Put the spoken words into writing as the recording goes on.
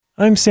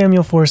I'm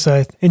Samuel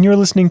Forsyth, and you're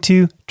listening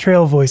to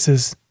Trail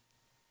Voices.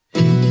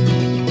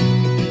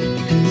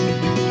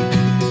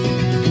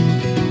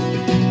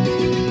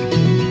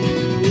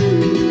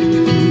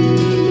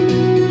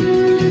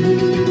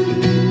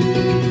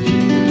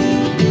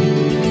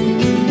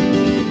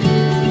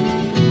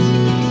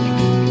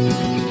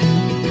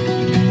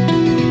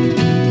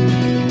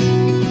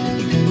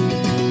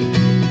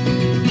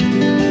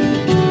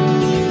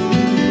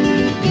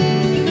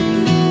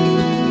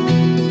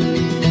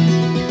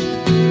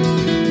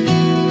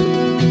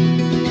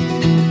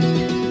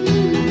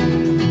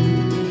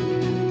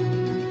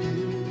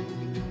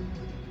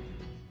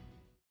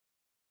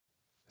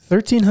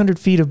 1,300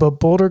 feet above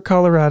Boulder,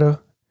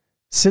 Colorado,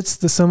 sits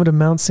the summit of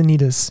Mount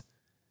Sanitas.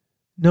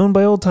 Known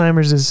by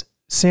old-timers as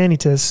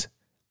Sanitas,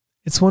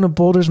 it's one of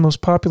Boulder's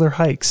most popular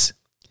hikes,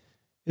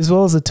 as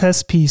well as a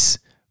test piece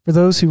for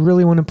those who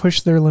really want to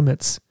push their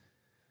limits.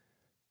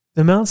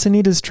 The Mount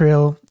Sanitas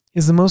Trail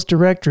is the most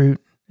direct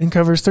route and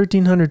covers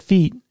 1,300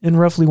 feet and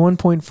roughly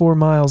 1.4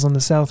 miles on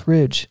the South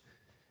Ridge.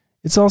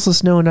 It's also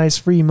snow and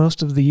ice-free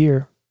most of the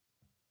year.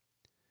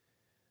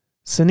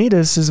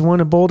 Sanitas is one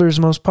of Boulder's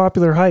most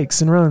popular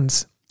hikes and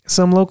runs.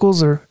 Some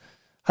locals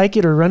hike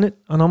it or run it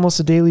on almost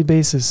a daily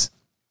basis.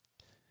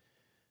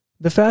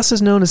 The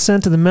fastest known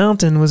ascent to the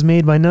mountain was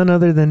made by none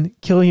other than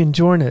Kilian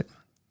Jornet,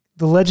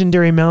 the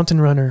legendary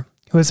mountain runner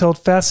who has held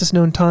fastest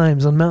known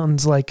times on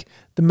mountains like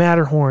the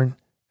Matterhorn,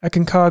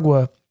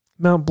 Aconcagua,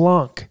 Mount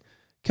Blanc,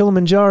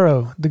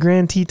 Kilimanjaro, the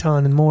Grand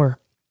Teton, and more.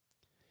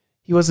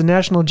 He was the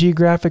National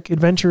Geographic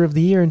Adventure of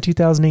the Year in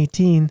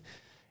 2018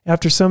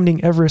 after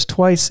summiting Everest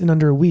twice in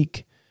under a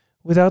week,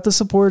 without the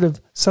support of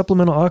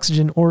supplemental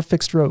oxygen or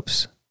fixed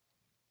ropes.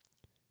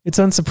 It's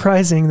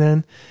unsurprising,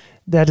 then,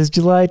 that his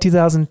July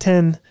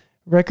 2010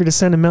 record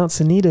ascent of Mount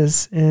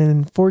Sanitas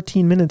in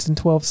 14 minutes and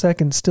 12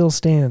 seconds still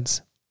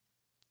stands.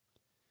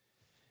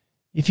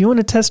 If you want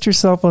to test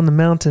yourself on the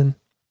mountain,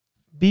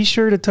 be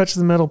sure to touch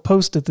the metal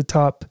post at the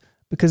top,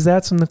 because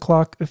that's when the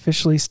clock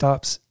officially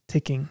stops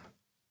ticking.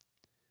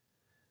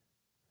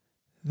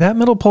 That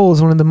metal pole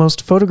is one of the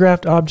most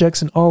photographed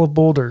objects in all of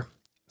Boulder.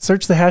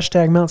 Search the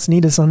hashtag Mount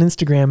Sanitas on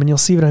Instagram and you'll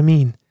see what I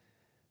mean.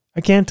 I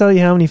can't tell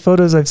you how many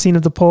photos I've seen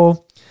of the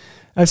pole.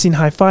 I've seen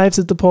high fives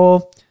at the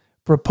pole,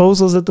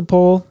 proposals at the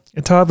pole,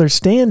 a toddler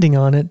standing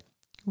on it,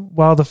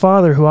 while the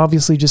father, who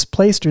obviously just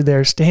placed her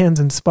there, stands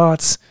and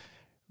spots,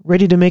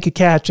 ready to make a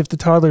catch if the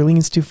toddler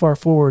leans too far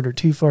forward or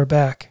too far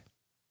back.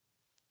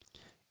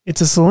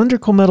 It's a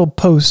cylindrical metal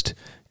post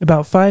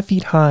about 5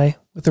 feet high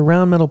with a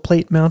round metal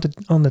plate mounted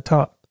on the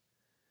top.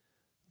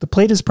 The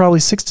plate is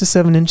probably 6 to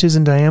 7 inches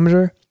in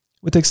diameter,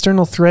 with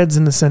external threads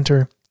in the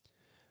center.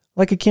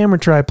 Like a camera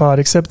tripod,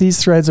 except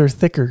these threads are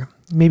thicker,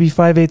 maybe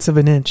 5/8 of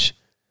an inch.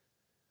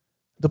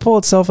 The pole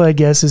itself, I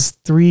guess, is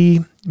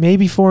 3,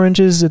 maybe 4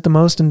 inches at the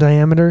most in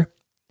diameter.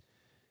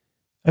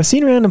 I've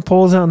seen random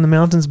poles out in the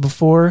mountains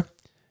before,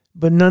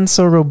 but none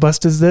so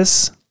robust as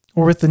this,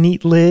 or with the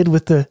neat lid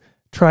with the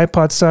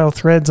tripod-style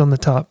threads on the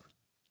top.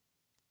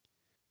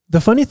 The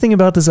funny thing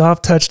about this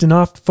off-touched and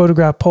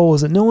off-photographed pole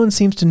is that no one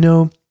seems to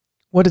know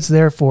what it's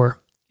there for.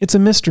 It's a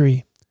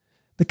mystery.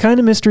 The kind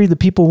of mystery that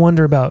people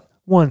wonder about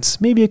once,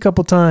 maybe a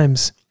couple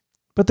times,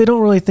 but they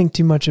don't really think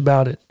too much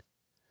about it.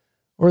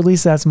 Or at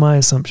least that's my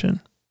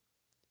assumption.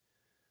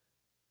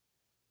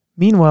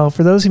 Meanwhile,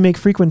 for those who make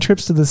frequent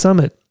trips to the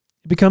summit,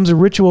 it becomes a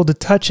ritual to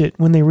touch it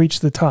when they reach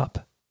the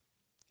top.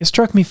 It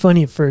struck me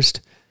funny at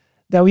first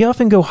that we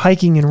often go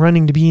hiking and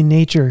running to be in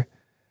nature,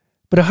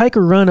 but a hike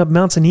or run up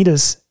Mount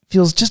Sanitas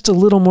feels just a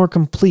little more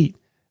complete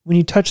when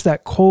you touch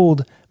that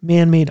cold,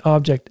 man-made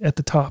object at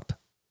the top.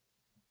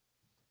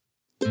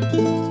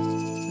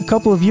 A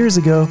couple of years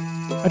ago,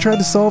 I tried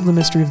to solve the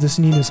mystery of the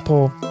Sanitas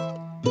pole.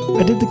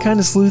 I did the kind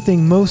of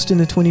sleuthing most in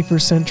the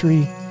 21st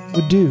century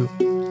would do.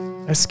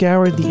 I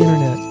scoured the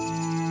internet.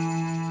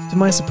 To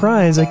my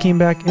surprise, I came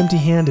back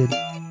empty-handed.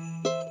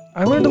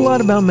 I learned a lot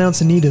about Mount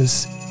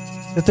Sanitas,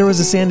 that there was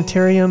a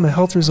sanitarium, a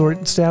health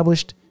resort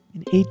established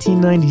in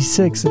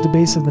 1896 at the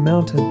base of the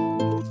mountain.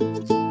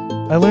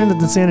 I learned that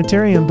the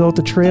sanitarium built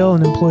a trail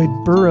and employed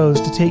burros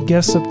to take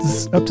guests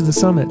up to the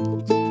summit.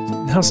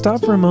 Now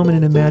stop for a moment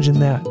and imagine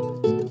that.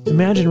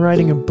 Imagine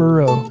riding a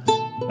burro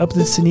up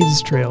the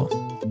Sanitas Trail.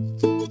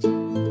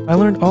 I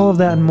learned all of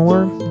that and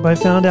more, but I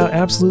found out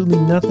absolutely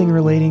nothing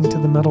relating to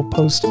the metal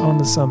post on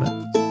the summit.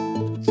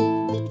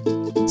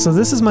 So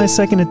this is my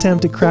second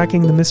attempt at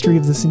cracking the mystery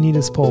of the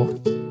Sanitas pole.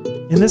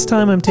 And this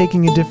time I'm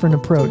taking a different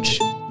approach.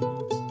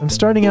 I'm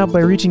starting out by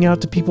reaching out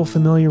to people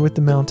familiar with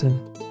the mountain.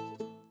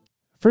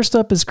 First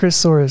up is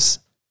Chris Soros.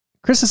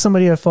 Chris is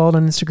somebody I've followed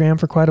on Instagram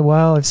for quite a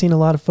while. I've seen a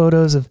lot of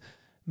photos of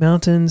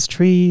mountains,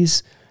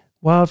 trees,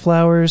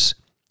 wildflowers.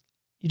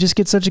 You just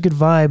get such a good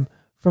vibe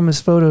from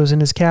his photos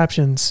and his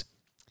captions.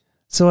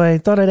 So I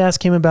thought I'd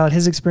ask him about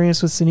his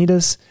experience with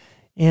Sanitas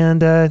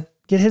and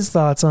get his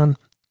thoughts on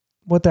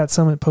what that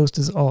summit post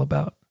is all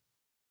about.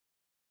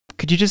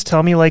 Could you just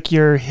tell me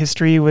your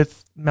history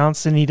with Mount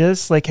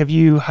Sanitas? Have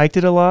you hiked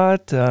it a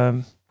lot?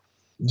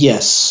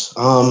 Yes.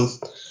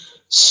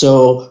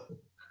 So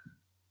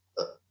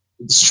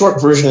the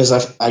short version is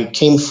I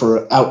came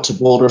out to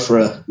Boulder for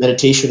a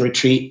meditation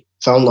retreat,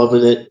 fell in love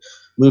with it,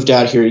 moved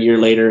out here a year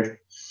later,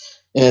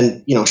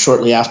 and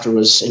shortly after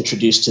was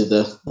introduced to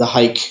the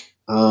hike.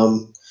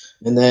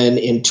 And then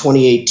in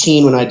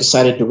 2018, when I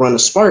decided to run a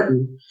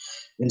Spartan,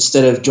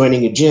 instead of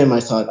joining a gym, I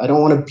thought, I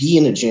don't want to be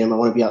in a gym. I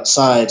want to be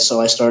outside.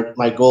 So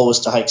my goal was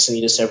to hike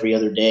Sanitas every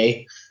other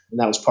day. And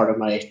that was part of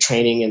my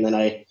training. And then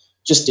I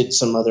just did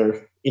some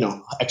other,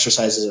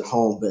 exercises at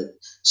home. But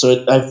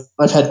so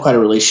I've had quite a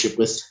relationship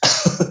with,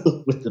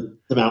 with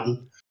the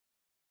mountain.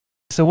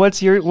 So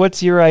what's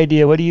your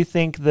idea? What do you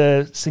think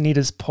the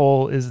Sanitas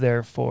pole is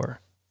there for?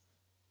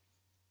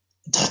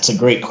 That's a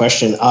great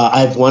question.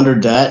 I've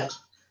wondered that.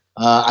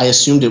 I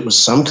assumed it was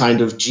some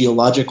kind of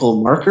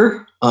geological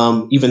marker,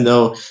 even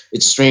though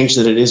it's strange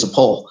that it is a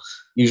pole.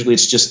 Usually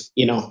it's just,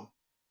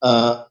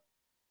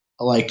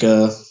 like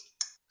a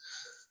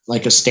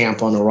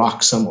stamp on a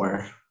rock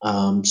somewhere.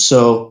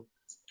 So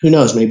who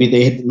knows? Maybe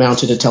they had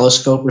mounted a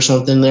telescope or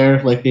something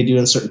there like they do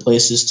in certain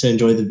places to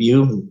enjoy the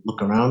view and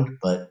look around,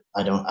 but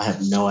I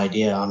have no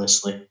idea,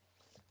 honestly.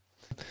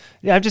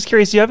 Yeah, I'm just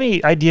curious. Do you have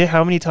any idea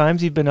how many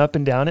times you've been up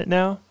and down it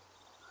now?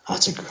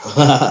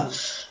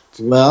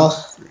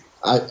 Well,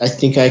 I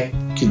think I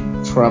could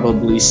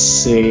probably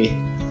say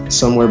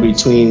somewhere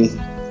between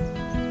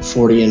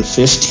 40 and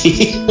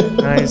 50.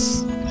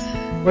 Nice.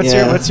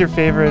 What's your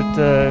favorite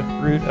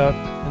route up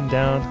and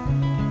down?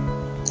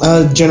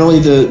 Generally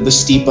the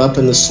steep up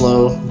and the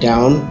slow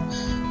down.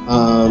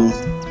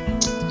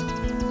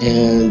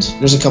 And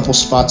there's a couple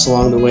spots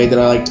along the way that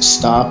I like to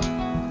stop.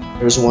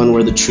 There's one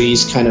where the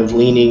tree's kind of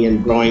leaning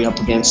and growing up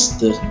against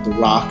the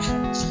rock.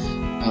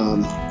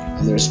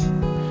 And there's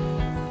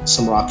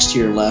some rocks to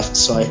your left,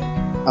 so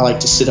I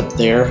like to sit up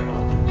there.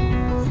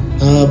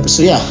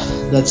 So yeah,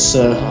 that's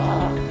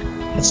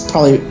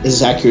probably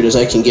as accurate as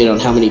I can get on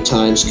how many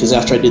times, because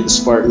after I did the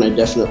Spartan, I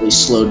definitely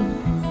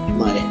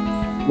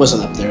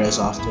wasn't up there as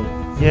often.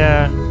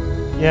 Yeah.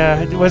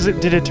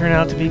 Did it turn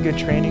out to be good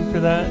training for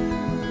that?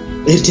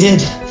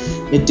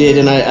 It did,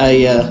 and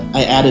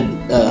I added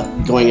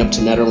going up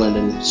to Nederland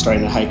and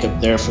starting to hike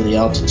up there for the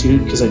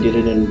altitude, because I did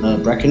it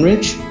in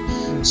Breckenridge.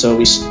 So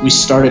we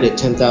started at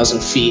 10,000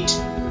 feet,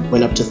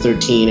 went up to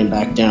 13 and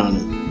back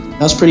down.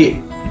 That was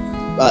pretty.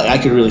 I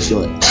could really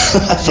feel it.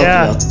 I felt the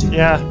altitude.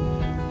 Yeah.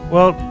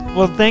 Well,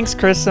 thanks,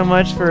 Chris, so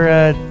much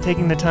for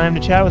taking the time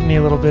to chat with me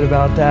a little bit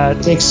about that.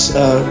 Thanks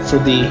for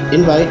the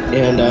invite,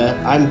 and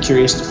I'm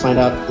curious to find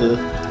out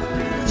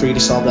for you to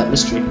solve that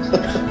mystery.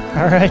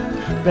 All right.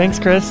 Thanks,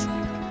 Chris.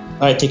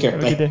 All right, take care.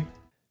 Have Bye. a good day.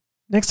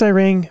 Next, I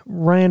rang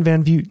Ryan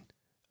Van Vute.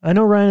 I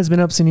know Ryan has been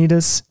up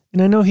Sanitas,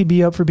 and I know he'd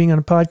be up for being on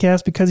a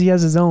podcast because he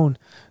has his own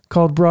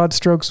called Broad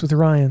Strokes with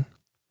Ryan.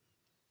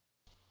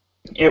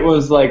 It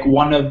was like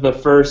one of the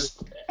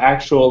first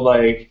actual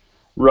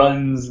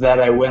runs that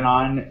I went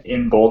on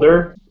in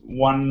Boulder.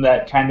 One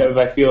that kind of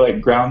I feel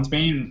like grounds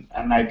me,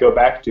 and I go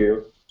back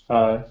to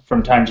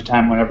from time to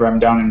time whenever I'm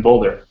down in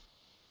Boulder.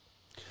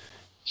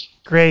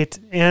 Great.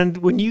 And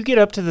when you get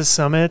up to the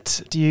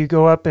summit, do you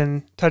go up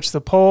and touch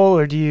the pole,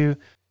 or do you?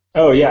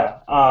 Oh yeah,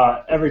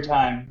 every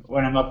time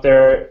when I'm up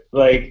there,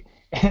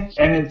 and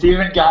it's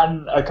even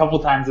gotten a couple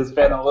times. It's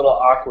been a little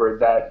awkward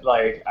that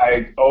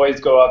I always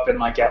go up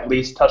and at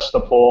least touch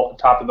the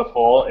top of the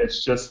pole.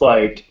 It's just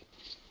I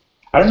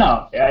don't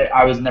know.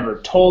 I was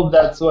never told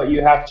that's what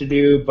you have to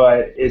do,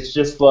 but it's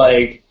just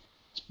the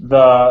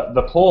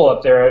pole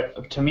up there,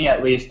 to me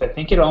at least, I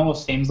think it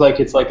almost seems like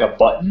it's like a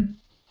button.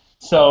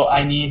 So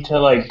I need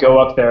to go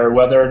up there,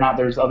 whether or not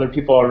there's other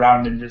people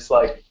around, and just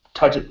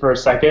touch it for a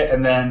second,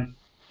 and then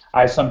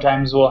I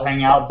sometimes will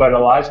hang out, but a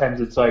lot of times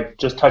it's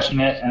just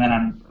touching it and then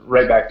I'm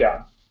right back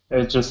down.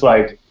 It's just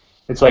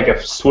it's like a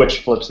switch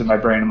flips in my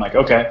brain. I'm like,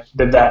 okay,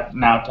 did that,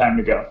 now time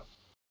to go.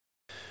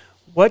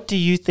 What do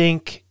you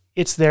think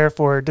it's there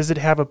for? Does it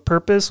have a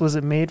purpose? Was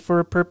it made for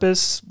a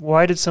purpose?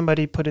 Why did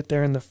somebody put it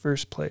there in the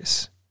first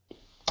place?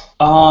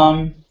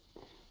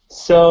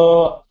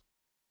 So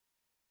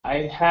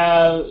I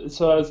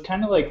was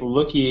kind of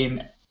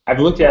looking, I've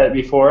looked at it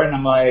before, and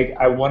I'm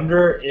I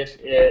wonder if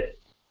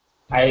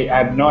I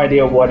have no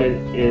idea what it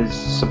is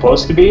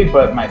supposed to be,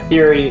 but my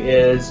theory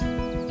is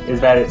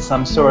that it's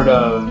some sort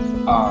of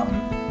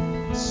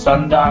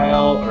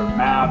sundial or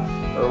map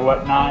or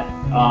whatnot,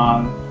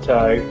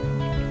 to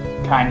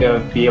kind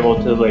of be able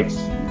to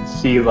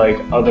see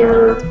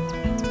other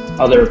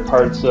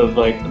parts of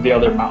the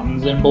other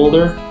mountains in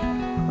Boulder.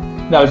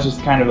 That was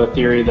just kind of a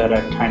theory that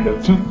I kind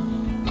of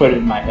put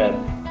in my head.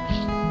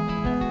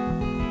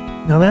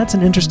 Now that's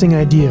an interesting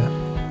idea.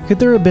 Could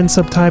there have been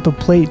some type of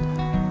plate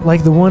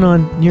like the one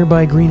on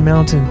nearby Green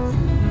Mountain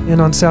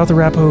and on South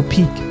Arapahoe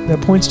Peak that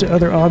points to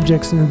other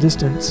objects in the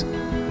distance?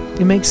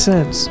 It makes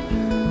sense.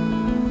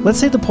 Let's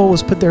say the pole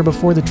was put there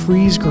before the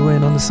trees grew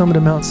in on the summit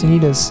of Mount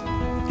Sanitas,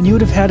 and you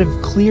would have had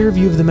a clear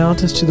view of the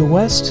mountains to the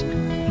west,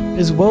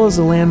 as well as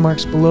the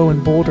landmarks below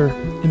in Boulder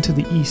and to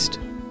the east.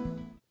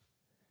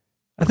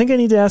 I think I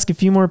need to ask a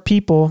few more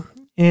people,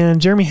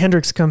 and Jeremy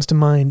Hendricks comes to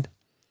mind.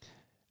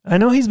 I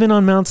know he's been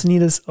on Mount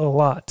Sanitas a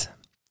lot.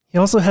 He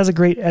also has a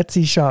great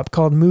Etsy shop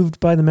called Moved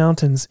by the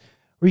Mountains,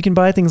 Or you can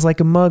buy things like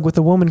a mug with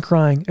a woman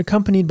crying,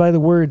 accompanied by the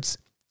words,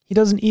 "He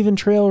doesn't even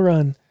trail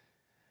run."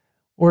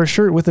 Or a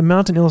shirt with a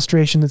mountain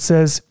illustration that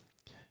says,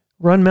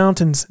 "Run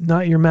mountains,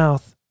 not your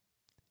mouth."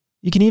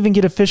 You can even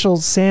get official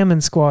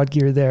Salmon Squad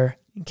gear there,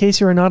 in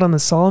case you are not on the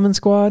Solomon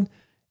Squad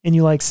and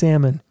you like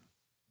salmon.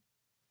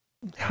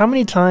 How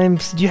many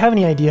times, do you have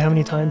any idea how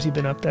many times you've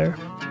been up there?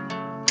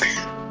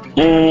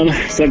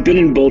 So I've been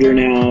in Boulder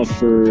now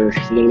for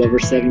a little over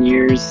 7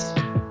 years.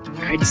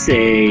 I'd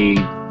say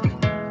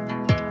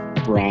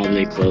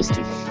probably close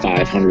to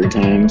 500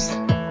 times.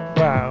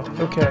 Wow.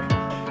 Okay.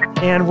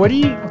 And what do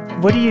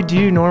you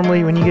do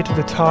normally when you get to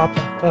the top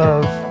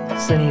of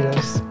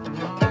Sanitas?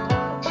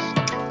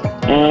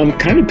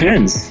 Kind of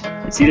depends.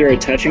 It's either a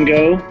touch and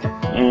go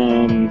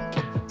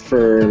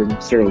for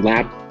sort of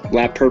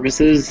lap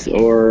purposes,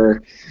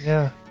 or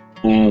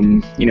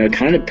it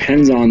kind of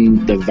depends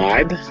on the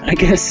vibe, I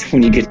guess,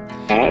 when you get to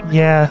the top.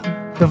 Yeah,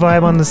 the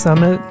vibe on the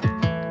summit.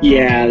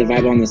 Yeah, the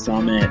vibe on the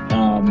summit.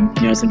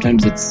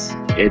 Sometimes it's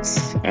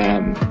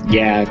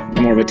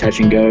more of a touch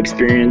and go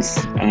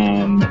experience,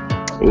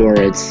 or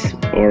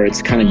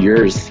it's kind of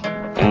yours,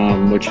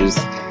 which is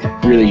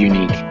really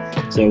unique.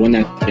 So when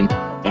that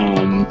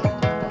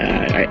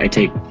I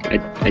take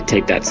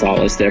that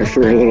solace there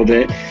for a little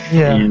bit,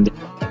 and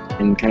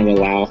kind of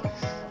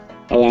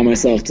allow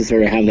myself to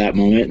sort of have that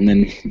moment,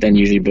 and then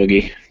usually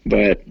boogie.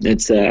 But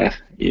it's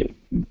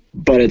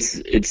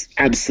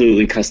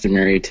absolutely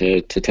customary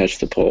to touch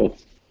the pole.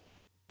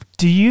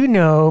 Do you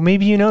know,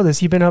 maybe you know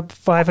this, you've been up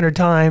 500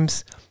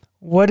 times.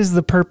 What is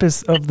the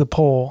purpose of the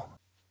pole?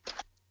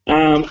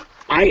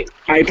 I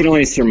can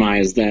only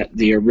surmise that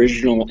the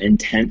original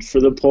intent for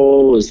the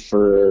pole was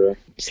for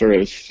sort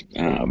of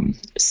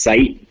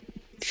sight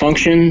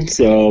function.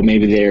 So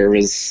maybe there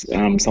was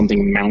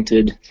something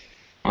mounted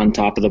on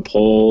top of the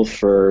pole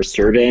for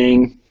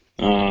surveying,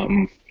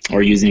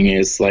 or using it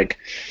as like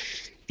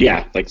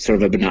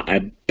sort of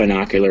a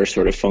binocular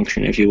sort of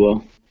function, if you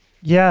will.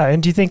 Yeah,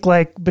 and do you think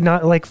like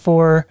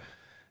for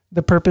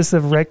the purpose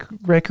of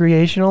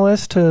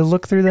recreationalists to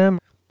look through them?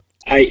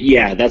 I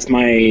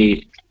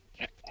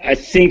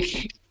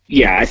think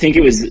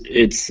it was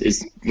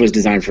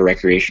designed for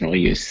recreational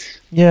use.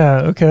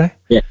 Yeah. Okay.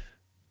 Yeah.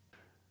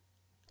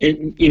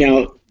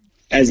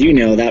 As you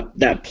know,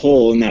 that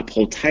pole and that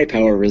pole type,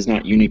 however, is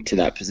not unique to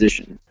that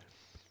position.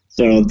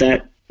 So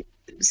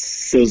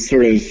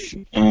sort of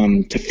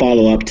to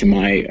follow up to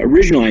my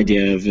original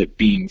idea of it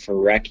being for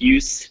rec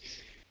use,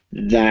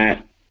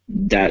 that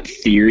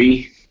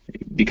theory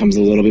becomes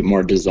a little bit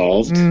more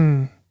dissolved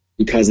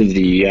because of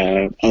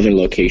the other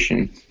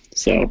location.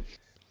 So.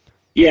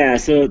 Yeah,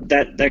 so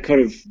that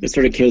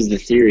sort of kills the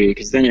theory,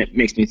 because then it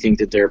makes me think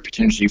that they're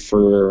potentially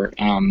for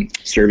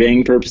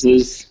surveying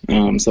purposes.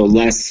 So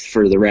less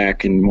for the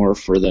rec and more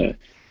for the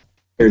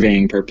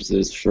surveying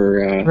purposes,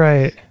 for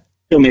right.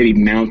 So maybe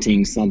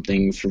mounting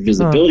something for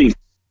visibility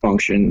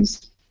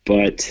functions,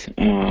 but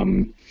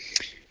in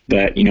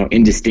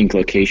distinct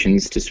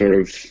locations to sort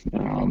of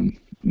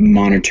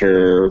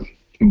monitor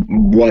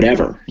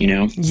whatever,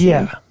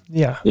 Yeah.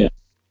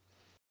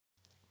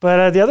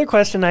 But the other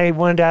question I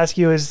wanted to ask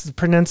you is the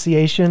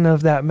pronunciation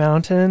of that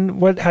mountain.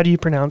 How do you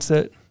pronounce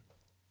it?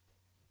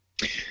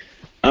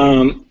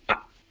 I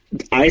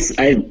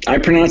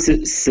pronounce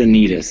it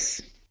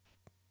Sanitas.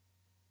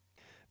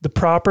 The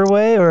proper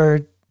way,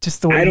 or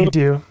just the way you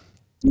do?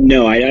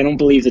 No, I don't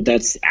believe that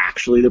that's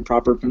actually the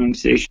proper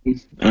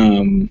pronunciation.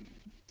 I'm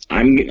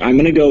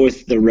going to go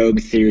with the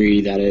rogue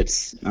theory that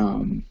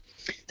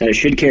that it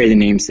should carry the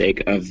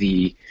namesake of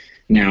the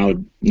now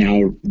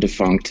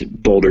defunct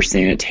Boulder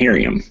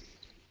Sanitarium.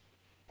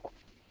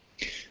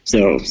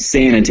 So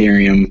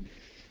Sanitarium,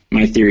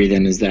 my theory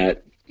then is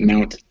that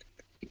Mount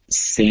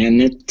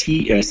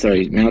Sanitas.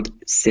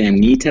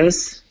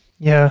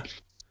 Yeah.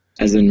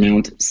 As in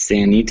Mount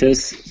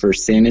Sanitas for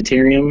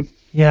sanitarium.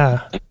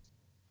 Yeah.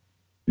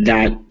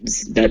 That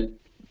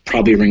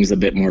probably rings a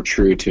bit more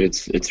true to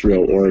its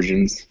real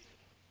origins.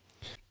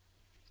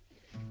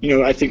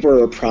 I think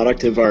we're a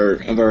product of our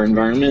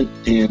environment,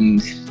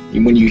 and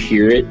when you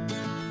hear it,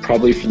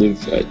 probably for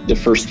the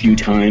first few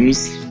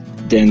times,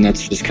 then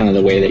that's just kind of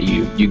the way that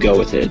you go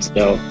with it.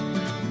 So,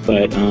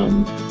 but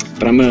I'm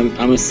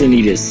a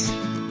Sanitas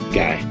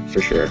guy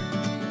for sure.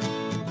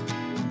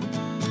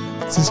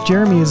 Since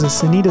Jeremy is a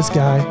Sanitas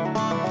guy,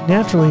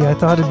 naturally I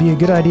thought it'd be a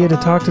good idea to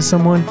talk to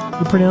someone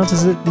who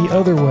pronounces it the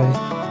other way,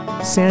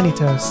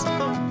 Sanitas.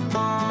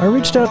 I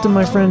reached out to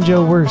my friend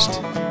Jo Wurst.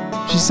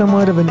 She's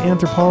somewhat of an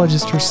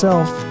anthropologist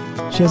herself.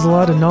 She has a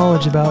lot of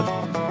knowledge about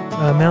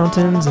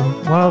mountains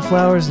and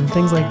wildflowers and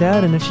things like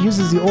that, and if she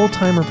uses the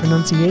old-timer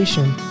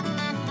pronunciation,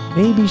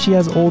 maybe she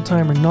has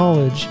old-timer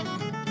knowledge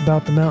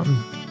about the mountain.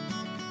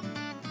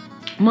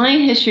 My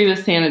history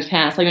with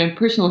Sanitas, like my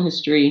personal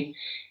history,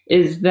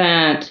 is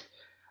that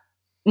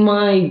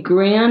my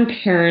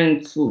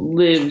grandparents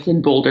lived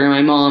in Boulder, and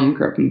my mom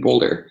grew up in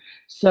Boulder.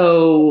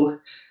 So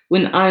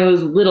when I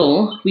was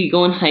little, we'd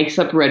go on hikes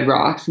up Red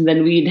Rocks, and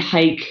then we'd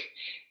hike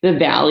the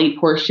valley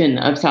portion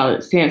of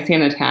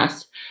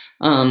Sanitas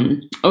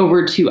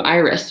over to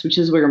Iris, which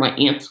is where my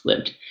aunts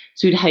lived.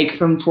 So we'd hike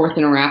from 4th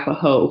and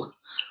Arapahoe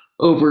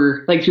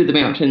over, like, through the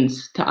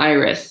mountains to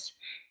Iris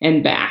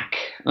and back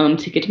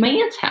to get to my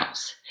aunt's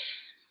house.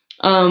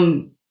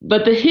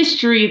 But the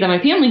history that my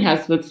family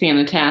has with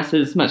Sanitas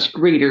is much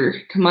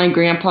greater. My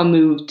grandpa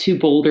moved to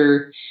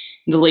Boulder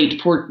in the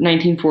late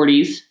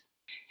 1940s.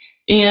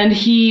 And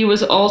he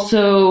was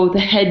also the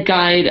head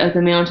guide of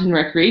the Mountain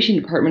Recreation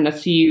Department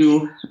at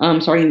CU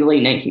starting in the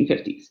late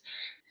 1950s.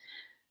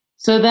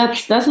 So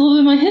that's a little bit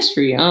of my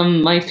history.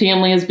 My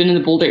family has been in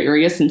the Boulder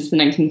area since the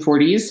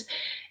 1940s.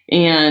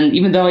 And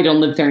even though I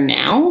don't live there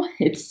now,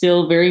 it's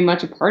still very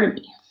much a part of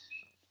me.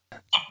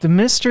 The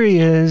mystery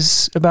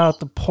is about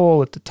the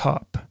pole at the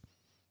top.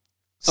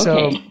 So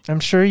Okay. I'm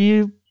sure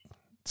you've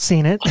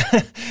seen it.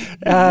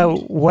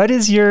 What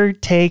is your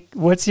take?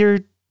 What's your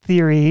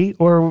theory?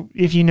 Or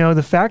if you know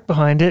the fact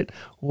behind it,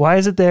 why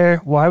is it there?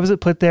 Why was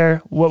it put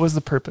there? What was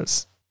the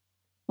purpose?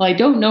 Well, I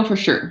don't know for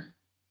sure.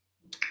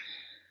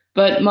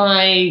 But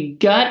my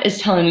gut is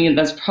telling me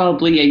that's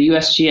probably a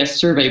USGS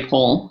survey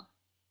pole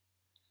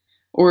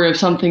or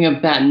something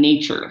of that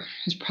nature.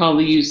 It's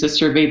probably used to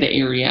survey the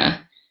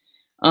area.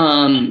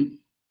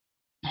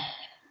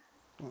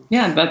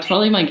 Yeah, that's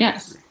probably my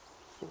guess.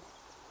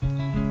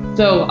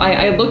 So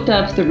I looked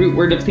up the root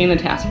word of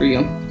Sanitas for you.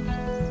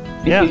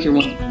 In case you're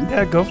wondering.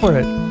 Yeah, go for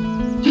it.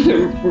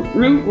 The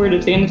root word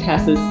of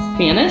Sanitas is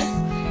Sanus,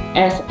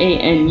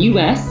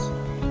 S-A-N-U-S,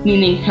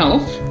 meaning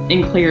health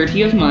and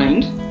clarity of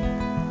mind.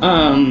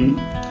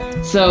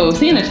 So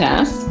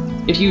Sanitas,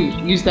 if you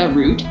use that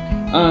root,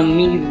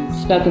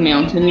 means that the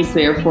mountain is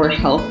there for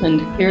health and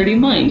clarity of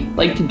mind,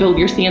 like to build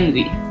your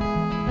sanity.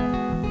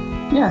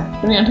 Yeah,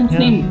 the mountain's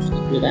named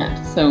for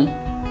that. So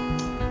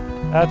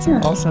that's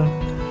awesome.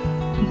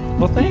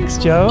 Well, thanks,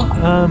 Joe.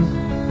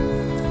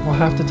 We'll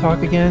have to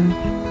talk again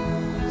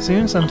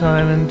soon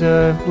sometime, and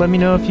let me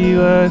know if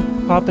you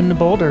pop into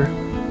Boulder.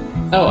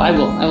 Oh, I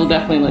will. I will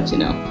definitely let you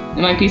know.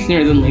 It might be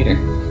sooner than later.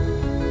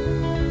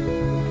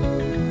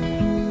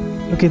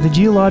 Okay, the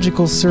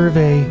geological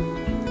survey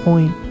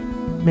point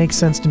makes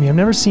sense to me. I've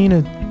never seen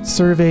a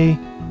survey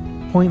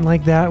point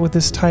like that with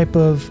this type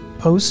of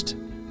post,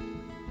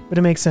 but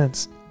it makes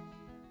sense.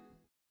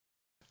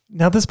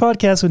 Now, this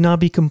podcast would not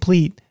be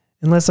complete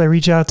unless I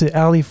reach out to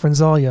Ali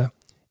Franzalia,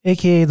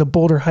 aka the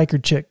Boulder Hiker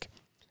Chick.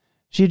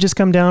 She had just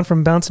come down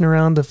from bouncing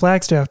around the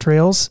Flagstaff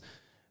trails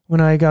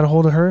when I got a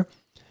hold of her.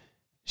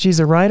 She's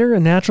a writer, a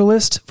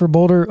naturalist for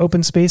Boulder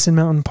Open Space and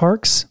Mountain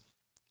Parks,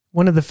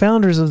 one of the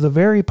founders of the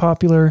very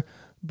popular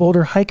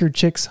Boulder Hiker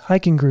Chicks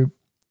hiking group.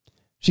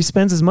 She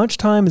spends as much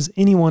time as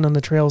anyone on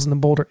the trails in the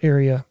Boulder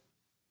area.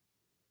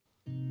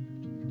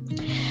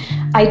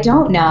 I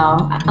don't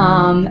know.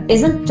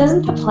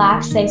 Doesn't the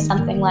plaque say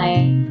something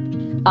like,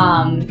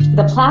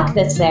 the plaque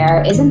that's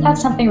there, isn't that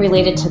something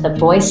related to the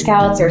Boy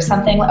Scouts or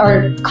something,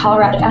 or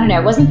Colorado? I don't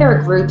know. Wasn't there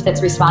a group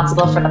that's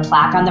responsible for the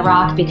plaque on the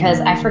rock? Because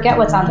I forget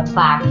what's on the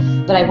plaque,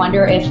 but I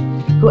wonder if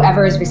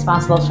whoever is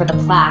responsible for the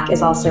plaque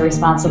is also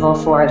responsible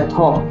for the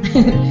pole.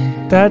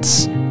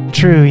 That's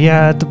true.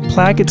 Yeah, the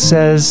plaque, it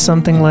says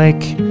something like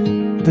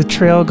the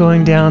trail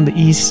going down the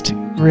East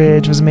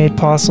Ridge was made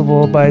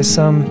possible by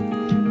some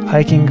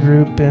hiking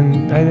group,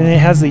 and it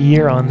has the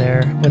year on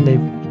there when they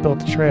built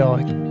the trail.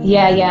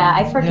 Yeah,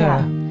 I forget.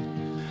 Yeah.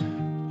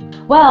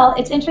 Well,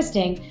 it's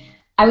interesting.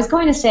 I was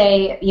going to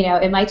say,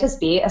 it might just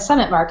be a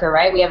summit marker,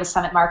 right? We have a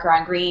summit marker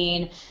on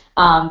green.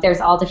 There's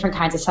all different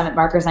kinds of summit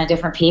markers on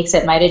different peaks.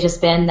 It might have just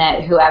been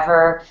that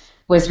whoever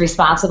was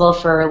responsible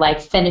for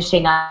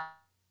finishing up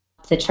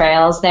the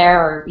trails there,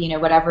 or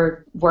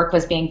whatever work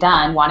was being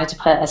done, wanted to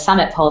put a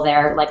summit pole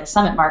there, like a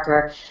summit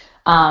marker.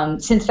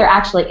 Since there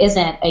actually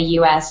isn't a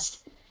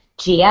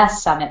USGS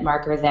summit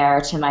marker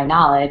there, to my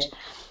knowledge.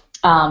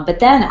 But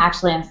then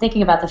actually I'm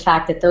thinking about the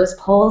fact that those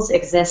poles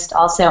exist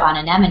also on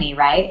Anemone,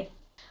 right?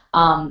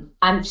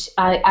 I'm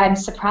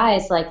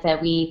surprised that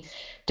we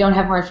don't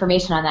have more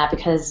information on that,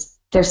 because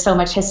there's so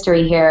much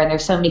history here and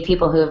there's so many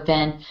people who have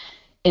been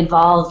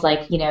involved,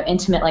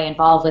 intimately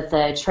involved with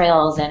the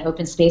trails and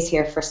open space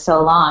here for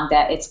so long,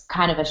 that it's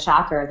kind of a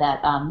shocker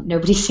that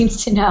nobody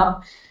seems to know.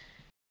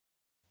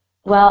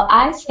 Well,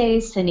 I say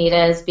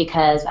Sanitas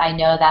because I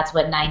know that's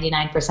what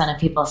 99% of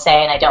people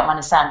say, and I don't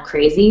want to sound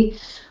crazy.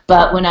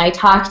 But when I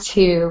talk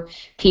to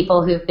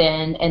people who've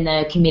been in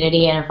the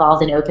community and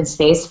involved in open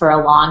space for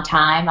a long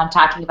time, I'm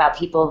talking about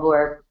people who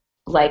are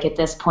at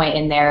this point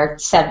in their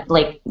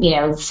 70s,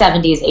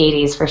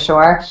 80s for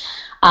sure.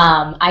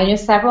 I know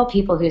several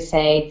people who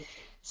say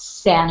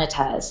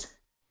Sanitas.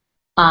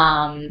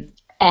 And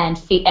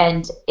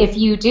if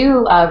you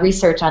do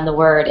research on the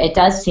word, it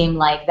does seem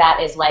like that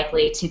is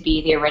likely to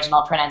be the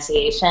original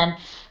pronunciation.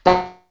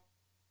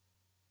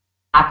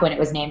 Back when it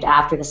was named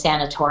after the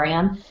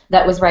sanatorium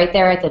that was right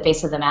there at the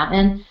base of the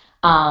mountain.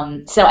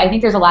 So I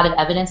think there's a lot of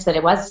evidence that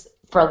it was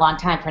for a long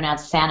time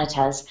pronounced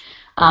Sanitas.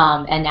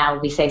 And now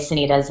we say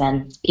Sanitas,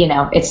 and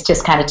it's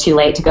just kind of too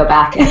late to go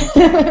back.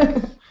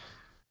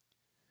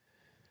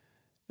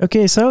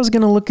 Okay, so I was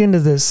going to look into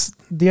this.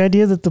 The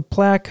idea that the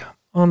plaque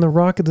on the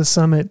rock of the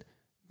summit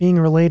being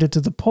related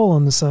to the pole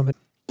on the summit.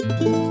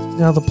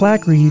 Now the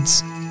plaque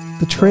reads,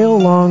 the trail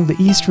along the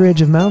east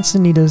ridge of Mount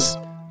Sanitas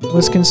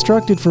was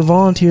constructed for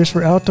Volunteers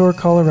for Outdoor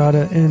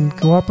Colorado in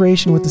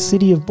cooperation with the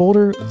City of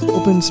Boulder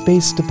Open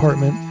Space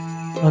Department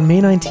on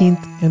May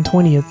 19th and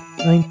 20th,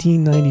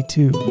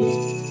 1992.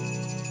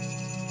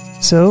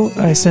 So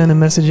I sent a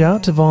message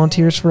out to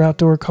Volunteers for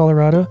Outdoor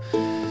Colorado.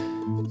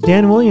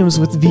 Dan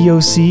Williams with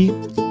VOC,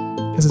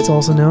 as it's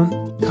also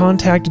known,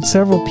 contacted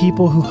several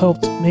people who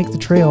helped make the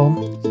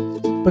trail,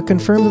 but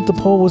confirmed that the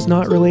pole was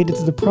not related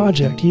to the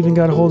project. He even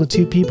got a hold of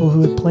 2 people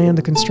who had planned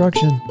the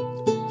construction.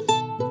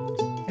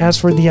 As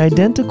for the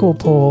identical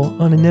pole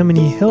on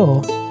Anemone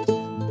Hill,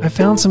 I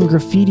found some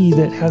graffiti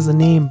that has the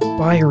name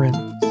Byron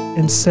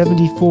and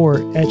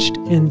 74 etched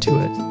into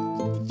it.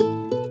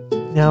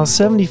 Now,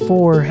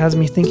 74 has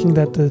me thinking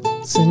that the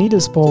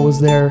Sanitas pole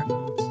was there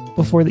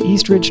before the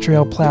East Ridge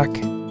Trail plaque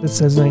that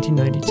says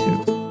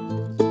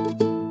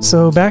 1992.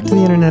 So back to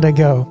the internet I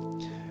go.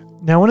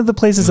 Now, one of the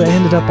places I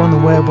ended up on the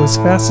web was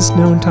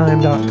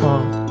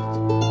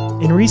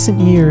fastestknowntime.com. In recent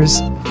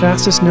years,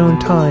 fastest known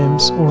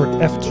times, or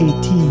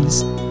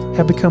FKTs,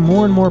 have become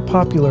more and more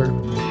popular.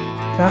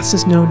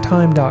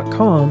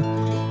 Fastestknowntime.com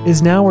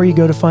is now where you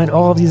go to find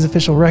all of these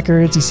official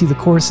records, you see the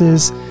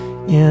courses,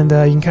 and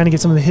you can kind of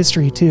get some of the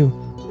history too.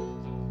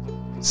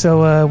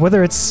 So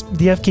whether it's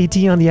the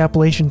FKT on the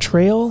Appalachian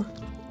Trail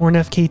or an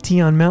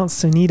FKT on Mount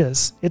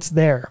Sanitas, it's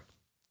there.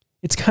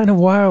 It's kind of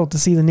wild to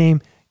see the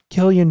name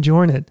Killian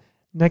Jornet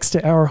next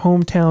to our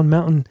hometown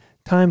mountain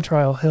time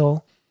trial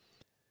hill.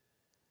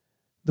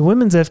 The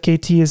women's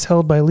FKT is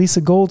held by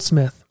Lisa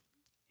Goldsmith,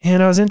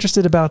 and I was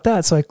interested about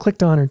that, so I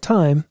clicked on her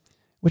time,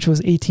 which was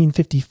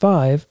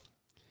 1855,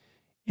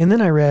 and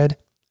then I read,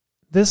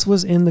 this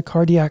was in the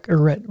cardiac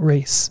arrest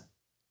race.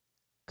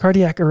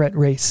 Cardiac arrest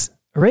race.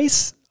 A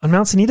race? On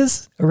Mount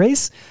Sanitas? A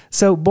race?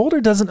 So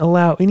Boulder doesn't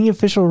allow any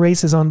official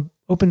races on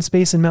open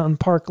space and mountain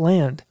park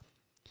land.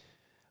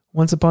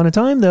 Once upon a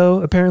time,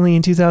 though, apparently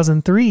in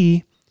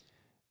 2003,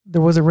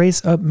 there was a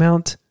race up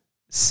Mount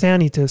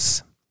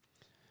Sanitas.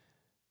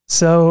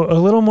 So a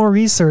little more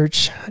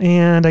research,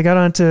 and I got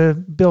onto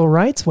Bill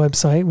Wright's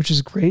website, which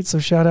is great, so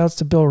shout outs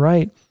to Bill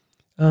Wright.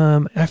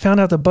 I found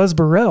out that Buzz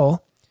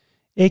Burrell,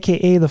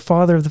 aka the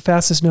father of the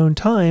fastest known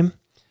time,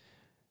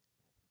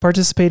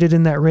 participated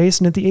in that race,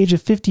 and at the age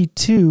of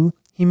 52,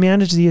 he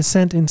managed the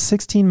ascent in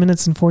 16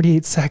 minutes and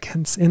 48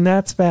 seconds, and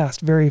that's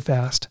fast, very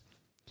fast.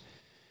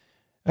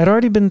 I'd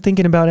already been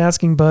thinking about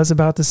asking Buzz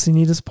about the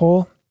Sanitas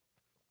pole,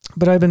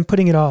 but I've been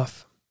putting it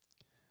off.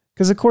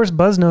 Because of course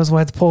Buzz knows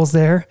why the pole's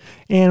there,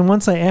 and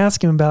once I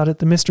ask him about it,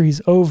 the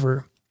mystery's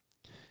over.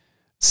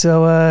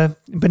 So,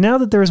 but now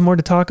that there was more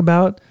to talk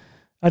about,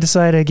 I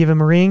decided I'd give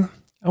him a ring.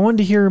 I wanted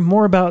to hear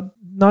more about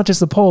not just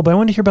the pole, but I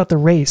wanted to hear about the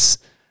race.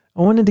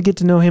 I wanted to get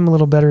to know him a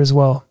little better as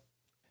well.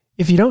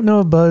 If you don't know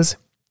of Buzz,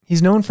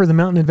 he's known for the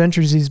mountain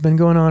adventures he's been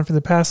going on for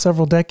the past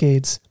several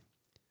decades.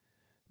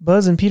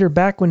 Buzz and Peter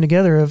Backwin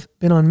together have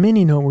been on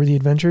many noteworthy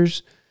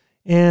adventures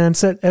and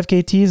set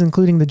FKTs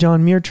including the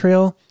John Muir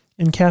Trail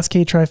and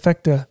Cascade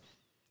Trifecta.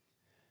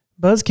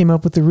 Buzz came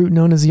up with the route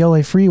known as the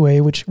LA Freeway,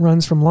 which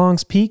runs from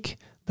Long's Peak,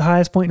 the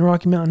highest point in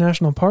Rocky Mountain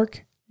National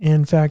Park.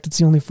 In fact, it's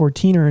the only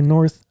 14er in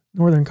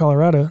northern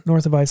Colorado,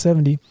 north of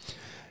I-70,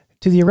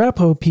 to the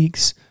Arapahoe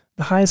Peaks,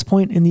 the highest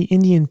point in the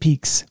Indian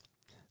Peaks,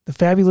 the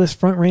fabulous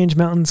Front Range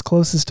Mountains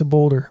closest to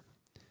Boulder.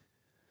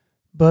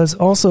 Buzz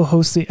also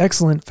hosts the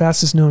excellent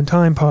Fastest Known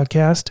Time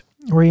podcast,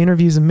 where he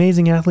interviews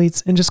amazing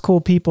athletes and just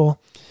cool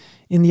people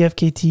in the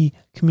FKT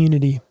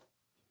community.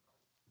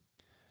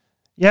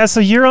 Yeah, so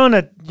you're on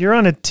a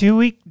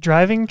 2-week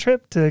driving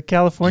trip to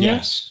California?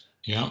 Yes.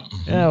 Yeah.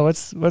 Mm-hmm. Yeah,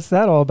 what's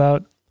that all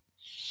about?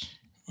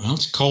 Well,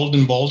 it's cold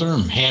in Boulder.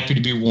 I'm happy to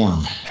be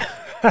warm.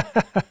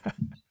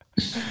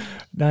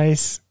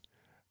 Nice.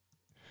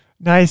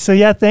 So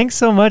yeah, thanks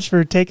so much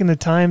for taking the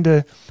time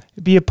to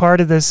be a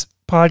part of this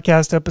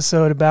podcast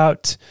episode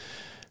about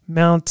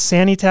Mount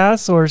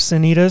Sanitas or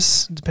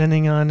Sanitas,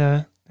 depending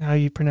on how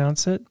you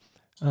pronounce it.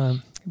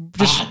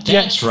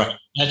 That's right.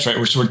 That's right.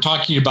 We're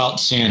talking about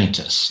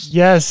Sanitas.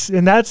 Yes,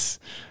 and that's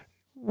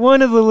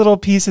one of the little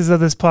pieces of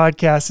this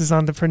podcast is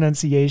on the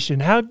pronunciation.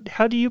 How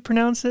do you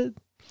pronounce it?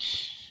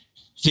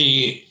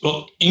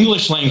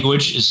 English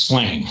language is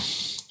slang,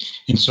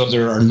 and so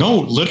there are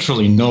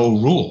literally no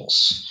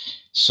rules.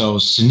 So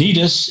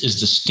Sanitas is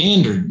the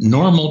standard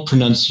normal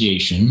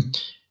pronunciation,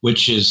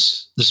 which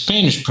is the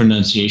Spanish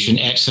pronunciation,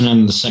 accent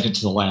on the second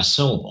to the last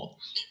syllable,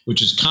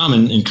 which is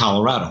common in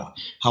Colorado.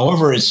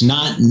 However, it's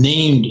not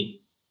named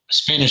a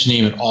Spanish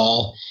name at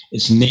all.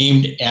 It's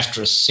named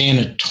after a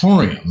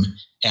sanatorium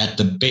at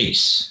the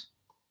base,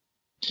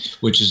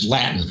 which is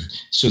Latin.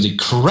 So the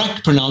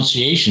correct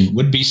pronunciation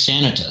would be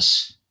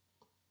Sanitas.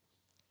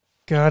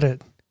 Got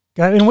it.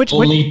 And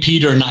Only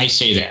Peter and I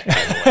say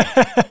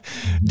that.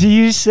 Do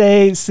you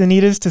say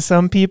Sanitas to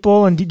some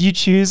people, and did you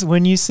choose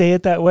when you say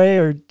it that way,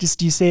 or just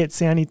do you say it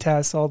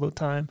Sanitas all the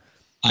time?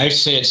 I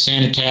say it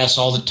Sanitas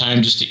all the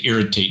time just to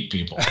irritate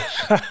people.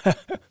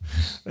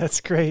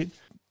 That's great.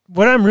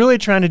 What I'm really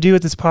trying to do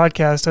with this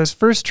podcast, I was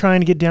first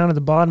trying to get down to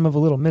the bottom of a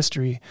little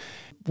mystery.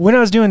 When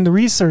I was doing the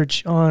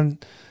research on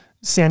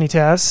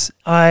Sanitas,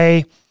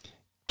 I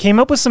came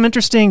up with some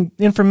interesting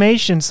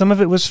information. Some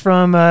of it was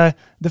from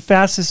the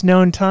Fastest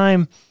Known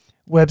Time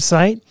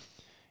website.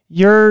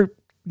 You're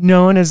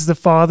known as the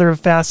father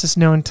of Fastest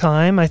Known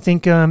Time. I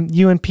think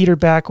you and Peter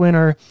Backwin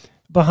are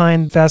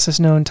behind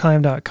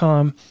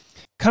fastestknowntime.com.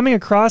 Coming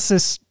across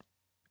this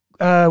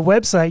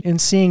website and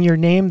seeing your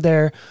name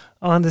there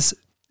on this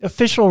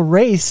official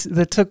race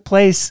that took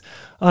place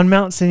on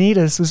Mount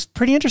Sanitas was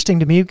pretty interesting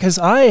to me, because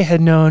I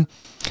had known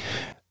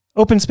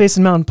open space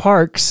and mountain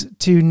parks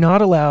to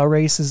not allow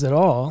races at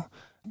all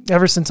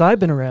ever since I've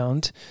been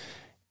around.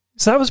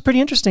 So that was pretty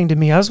interesting to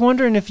me. I was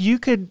wondering if you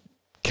could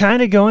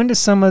kind of go into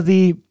some of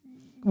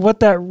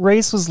what that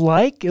race was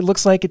like. It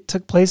looks like it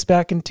took place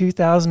back in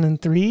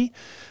 2003.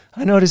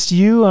 I noticed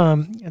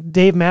you,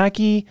 Dave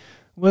Mackey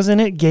was in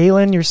it.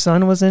 Galen, your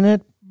son, was in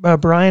it.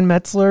 Brian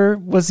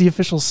Metzler was the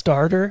official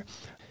starter.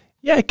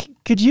 Yeah,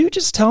 could you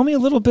just tell me a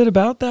little bit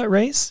about that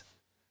race?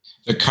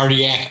 The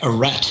cardiac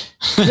arrest.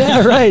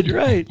 Yeah,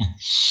 right.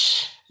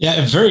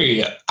 Yeah,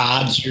 very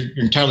odd. You're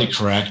entirely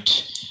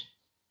correct.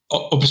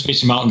 Open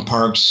space and mountain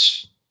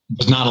parks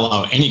does not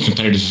allow any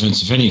competitive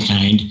events of any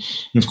kind.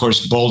 And of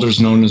course, Boulder is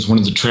known as one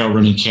of the trail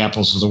running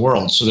capitals of the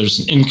world. So there's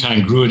an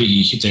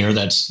incongruity there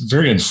that's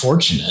very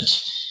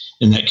unfortunate,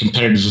 in that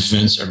competitive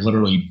events are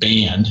literally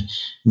banned.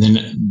 And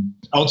then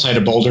outside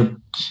of Boulder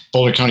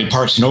County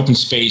Parks and Open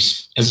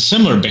Space has a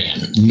similar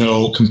ban: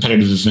 no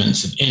competitive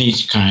events of any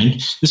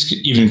kind. This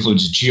even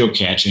includes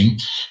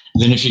geocaching.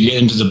 Then if you get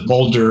into the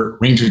Boulder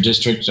Ranger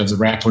District of the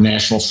Arapahoe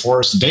National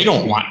Forest, they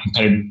don't want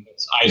competitive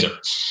events either.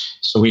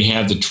 So we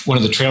have one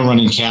of the trail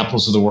running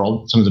capitals of the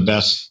world, some of the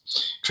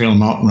best trail and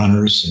mountain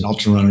runners and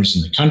ultra runners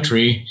in the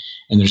country,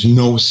 and there's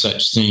no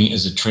such thing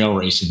as a trail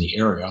race in the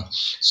area.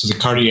 So the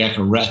cardiac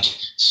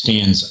arrest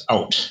stands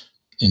out.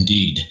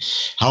 Indeed.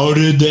 How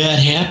did that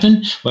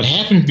happen? What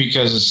happened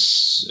because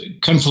it's a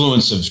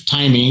confluence of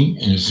timing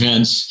and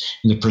events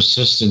and the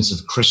persistence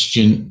of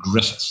Christian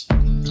Griffith.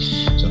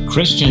 So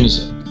Christian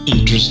is an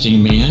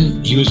interesting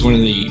man. He was one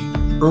of the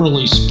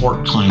early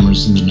sport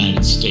climbers in the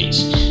United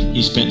States.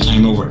 He spent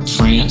time over in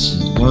France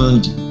and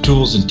learned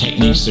tools and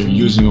techniques they're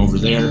using over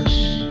there.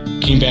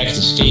 Came back to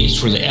the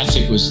States where the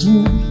ethic was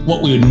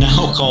what we would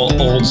now call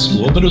old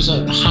school, but it was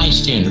a high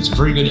standard. It's a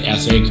very good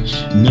ethic,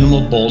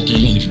 minimal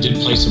bolting, and if you did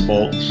place a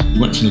bolt, you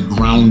went from the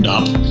ground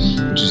up,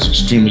 which is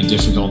extremely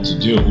difficult to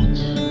do.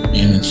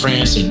 And in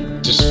France, they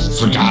just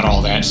forgot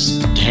all that.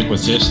 The heck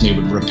with this, and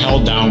they would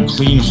rappel down,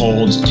 clean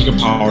holds, take a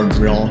power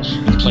drill,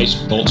 and place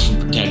bolts for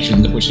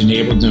protection, which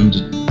enabled them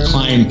to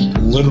climb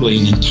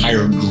literally an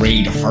entire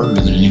grade harder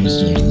than anyone was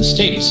doing in the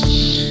States.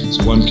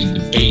 So one can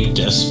debate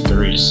this,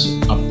 various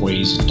up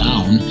ways and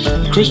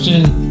down.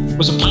 Christian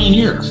was a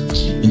pioneer.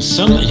 And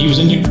he was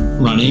into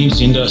running, he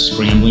was into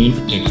scrambling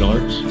in particular,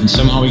 and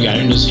somehow he got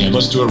in his head,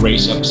 let's do a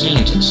race up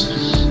Sanitas,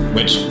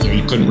 which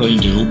he couldn't really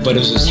do. But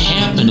as it's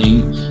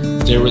happening,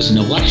 there was an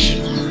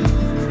election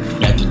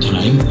at the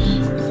time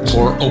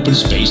for open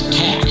space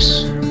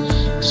tax.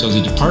 So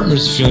the department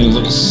is feeling a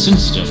little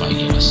sensitive, I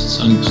guess. It's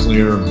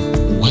unclear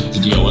what the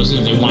deal was.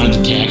 They wanted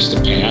the tax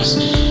to pass,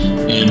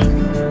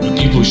 and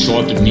people who show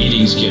up at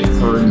meetings get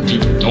heard, and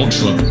people who don't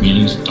show up at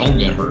meetings don't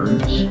get heard.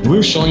 And we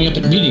were showing up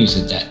at meetings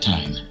at that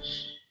time.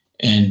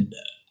 And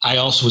I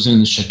also was in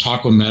the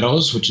Chautauqua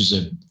Meadows, which is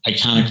an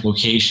iconic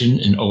location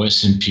in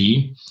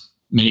OSMP.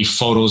 Many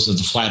photos of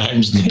the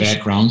Flatirons in the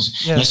backgrounds.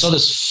 Yes. And I saw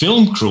this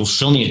film crew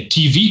filming a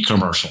TV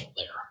commercial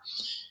there.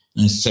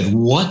 And I said,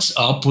 what's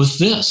up with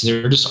this?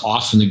 They're just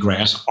off in the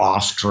grass,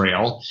 off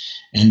trail.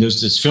 And there's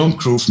this film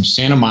crew from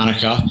Santa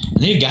Monica,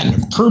 and they had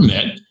gotten a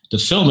permit to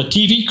film a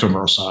TV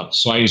commercial.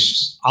 So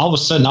all of a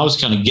sudden, I was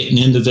kind of getting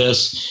into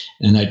this,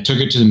 and I took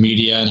it to the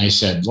media, and I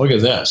said, look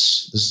at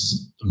this. This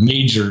is a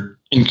major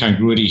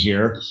incongruity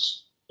here.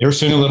 They were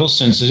feeling a little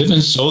sensitive,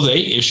 and so they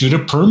issued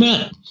a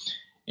permit.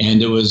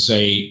 And it was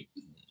a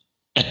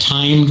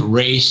timed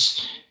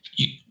race,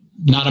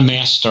 not a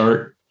mass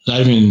start,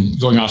 not even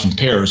going off in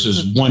pairs. It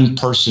was one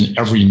person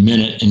every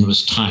minute, and it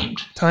was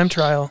timed. Time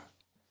trial.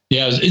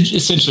 Yeah,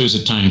 essentially it was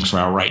a time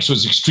trial, right? So it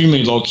was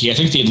extremely low-key. I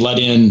think they'd let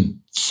in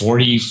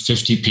 40,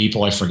 50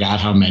 people. I forgot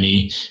how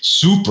many.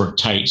 Super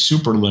tight,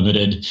 super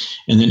limited.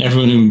 And then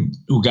everyone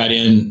who got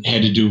in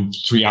had to do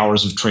 3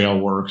 hours of trail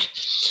work.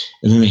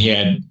 And then they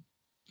had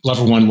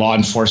level 1 law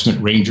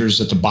enforcement rangers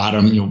at the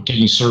bottom,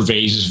 taking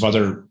surveys of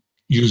other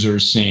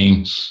users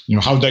saying,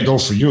 how'd that go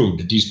for you?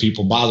 Did these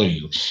people bother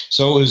you?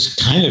 So it was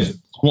kind of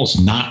almost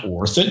not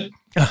worth it.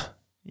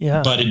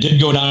 Yeah. But it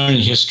did go down in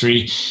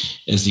history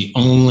as the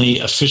only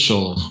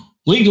official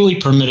legally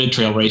permitted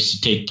trail race to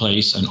take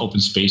place on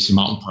open space and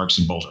mountain parks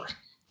in Boulder.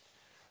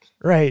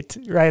 Right.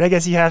 I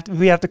guess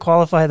we have to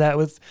qualify that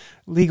with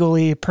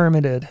legally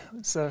permitted.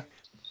 So.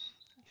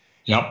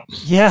 Yep.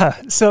 Yeah.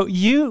 So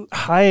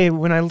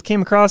when I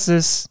came across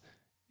this,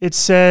 it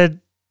said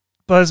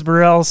Buzz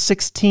Burrell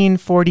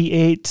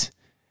 1648.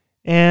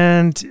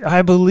 And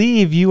I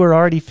believe you were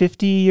already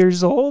 50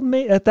 years old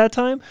at that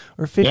time,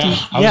 or 50. Yeah,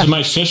 I was in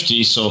my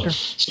 50s, so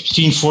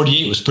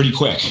 1648 was pretty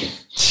quick.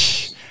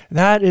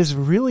 That is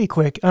really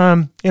quick.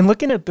 And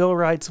looking at Bill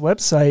Wright's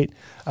website,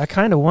 I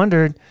kind of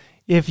wondered,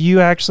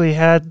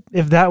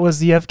 if that was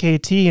the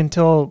FKT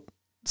until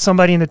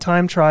somebody in the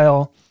time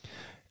trial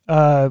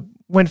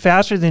went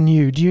faster than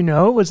you. Do you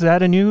know? Was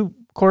that a new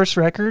course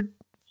record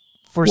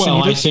for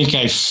Well, Sanitas? I think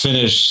I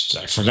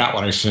forgot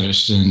what I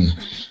finished in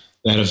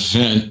that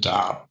event.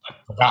 I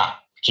forgot.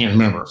 I can't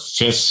remember.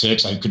 5th,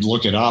 6th. I could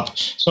look it up.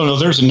 So no,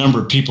 there's a number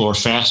of people who are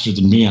faster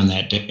than me on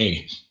that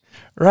day.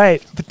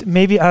 Right. But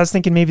maybe I was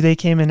thinking maybe they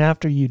came in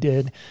after you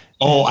did.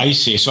 Oh, I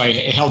see. So I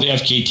held the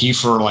FKT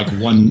for like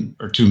 1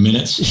 or 2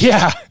 minutes.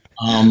 Yeah.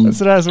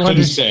 That's what I was wondering.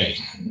 Couldn't say.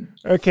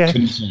 Okay.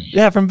 Couldn't say.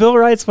 Yeah, from Bill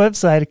Wright's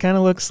website, it kind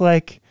of looks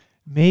like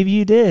maybe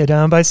you did.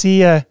 But I see,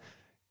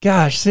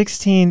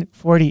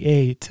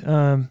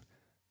 16:48.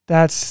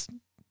 That's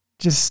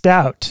just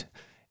stout.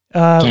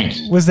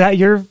 Thanks. Was that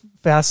your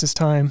fastest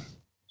time?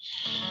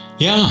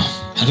 Yeah,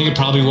 I think it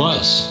probably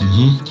was.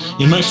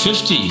 In my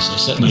 50s, I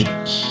set my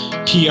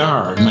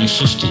PR in my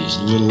 50s.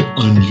 A little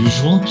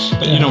unusual.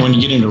 But, when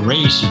you get in a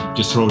race,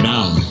 you throw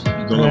down. You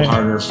go a little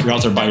harder. If you're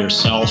out there by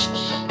yourself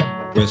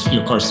with,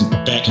 of course,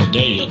 back in the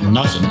day, you had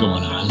nothing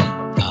going on.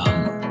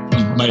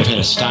 You might have had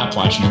a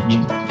stopwatch.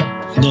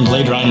 And then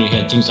later on, you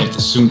had things like the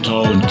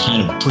Suunto and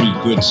kind of pretty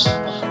good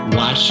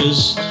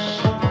watches.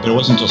 But it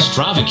wasn't until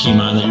Strava came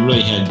on that you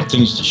really had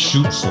things to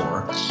shoot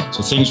for.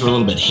 So things were a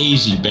little bit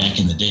hazy back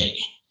in the day.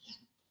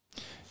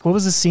 What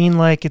was the scene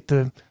like at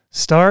the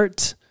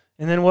start?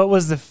 And then what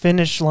was the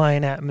finish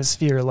line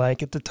atmosphere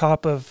like at the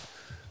top of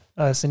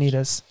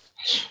Sanitas?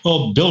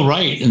 Well, Bill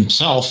Wright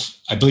himself,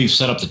 I believe,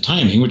 set up the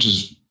timing, which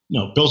is,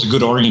 Bill's a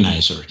good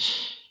organizer.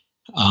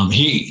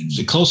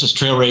 The closest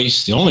trail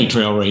race, the only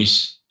trail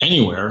race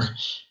anywhere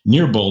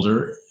near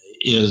Boulder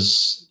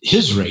is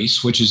his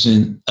race, which is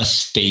in a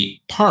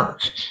state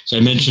park. So I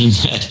mentioned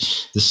that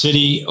the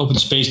city open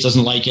space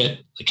doesn't like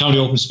it. The county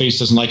open space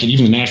doesn't like it.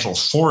 Even the National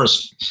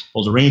Forest,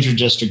 Boulder Ranger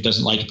District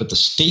doesn't like it, but the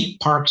state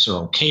parks are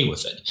okay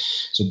with it.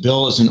 So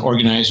Bill is an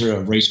organizer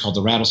of a race called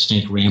the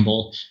Rattlesnake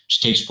Ramble, which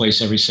takes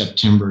place every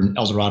September in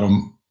El Dorado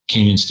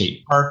Canyon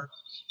State Park.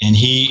 And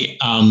he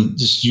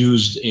just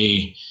used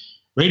a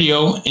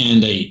radio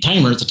and a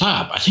timer at the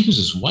top. I think it was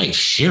his wife,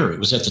 Sherry,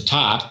 was at the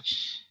top.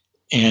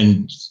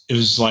 And it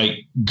was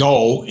like,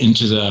 go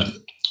into the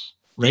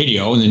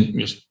radio. And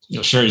then,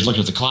 Sherry's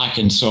looking at the clock.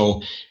 And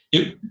so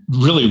it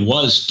really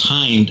was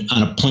timed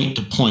on a point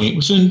to point.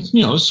 Within,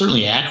 it was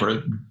certainly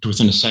accurate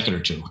within a second or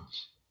two.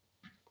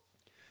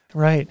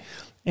 Right.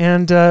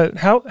 And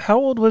how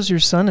old was your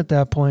son at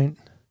that point?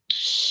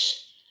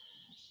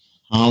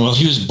 Well,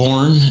 he was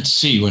born,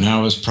 when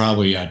I was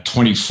probably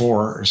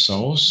 24 or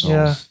so.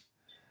 So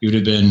he would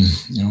have been,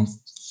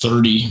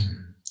 30.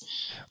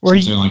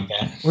 Something like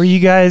that. Were you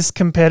guys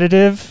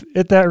competitive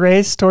at that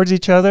race towards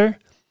each other?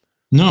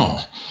 No.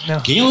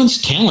 Galen's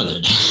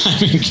talented. I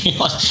mean,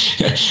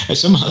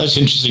 somehow that's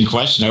an interesting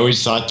question. I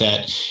always thought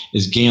that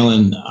as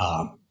Galen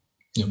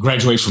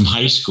graduated from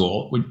high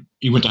school,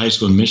 he went to high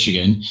school in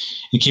Michigan,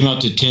 and came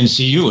out to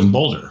Tennessee in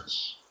Boulder,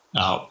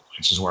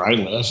 which is where I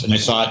live. And I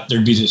thought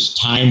there'd be this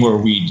time where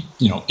we'd,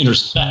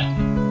 intersect.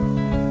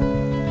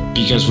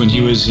 Because when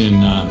he was in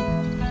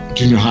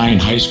junior high and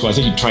high school, I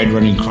think he tried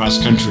running cross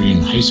country in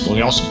high school.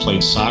 He also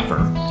played soccer,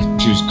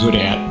 which he was good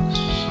at.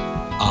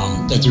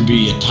 That there'd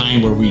be a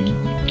time where we'd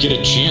get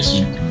a chance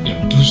to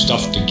do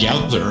stuff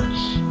together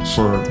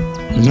for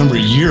a number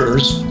of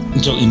years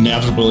until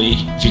inevitably,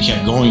 if you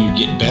kept going, you'd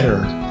get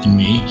better than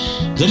me.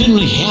 That didn't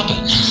really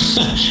happen.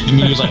 I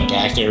mean, he was like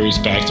back there, he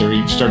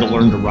started to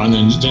learn to run,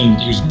 and then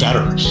he was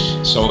better.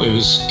 So it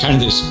was kind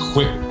of this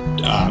quick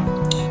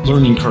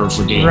learning curve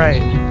for Galen.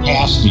 Right. He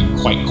passed me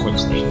quite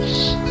quickly.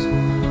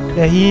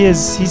 Yeah, he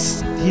is.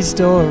 He's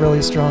still a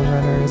really strong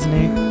runner, isn't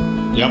he?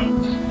 Yep.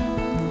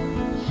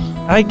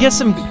 I guess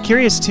I'm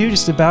curious too,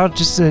 just about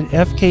the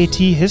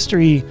FKT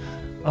history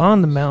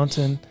on the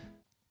mountain.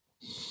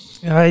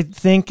 I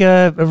think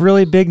a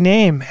really big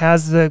name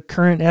has the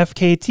current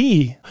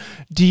FKT.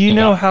 Do you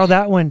know how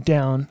that went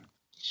down?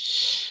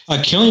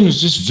 Killian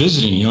was just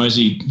visiting, as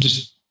he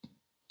just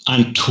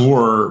on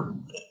tour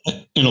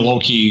in a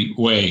low-key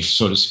way,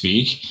 so to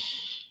speak.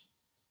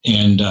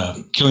 And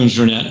Killian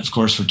Jornet, of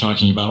course, we're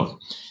talking about,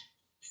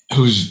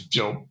 who's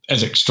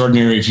as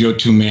extraordinary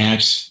VO2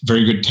 max,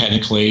 very good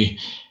technically,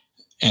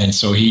 and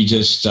so he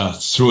just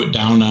threw it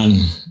down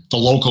on the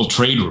local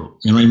trade route.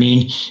 You know what I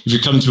mean? If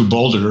you're coming through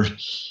Boulder,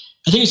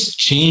 I think it's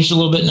changed a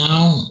little bit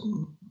now,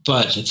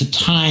 but at the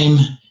time,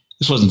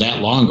 this wasn't that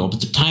long ago, but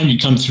the time you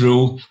come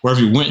through,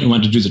 wherever you went, you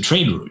wanted to do the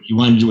trade route. You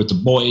wanted to do what the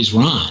boys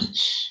were on.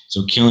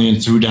 So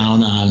Killian threw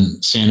down on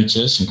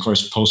Sanitas and, of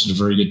course, posted a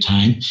very good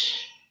time.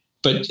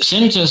 But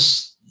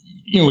Sanitas,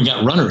 we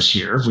got runners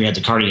here. We had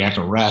the cardiac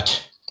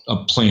arrest, a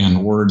play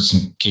on words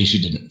in case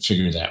you didn't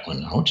figure that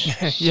one out.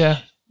 Yeah.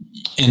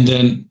 And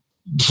then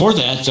before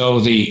that, though,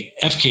 the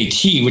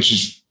FKT, which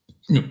is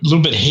a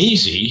little bit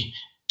hazy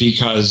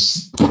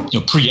because,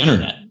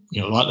 pre-internet,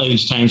 a lot of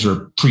these times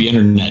were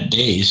pre-internet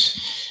days,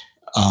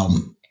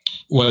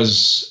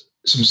 was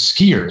some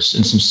skiers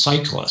and some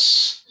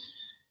cyclists.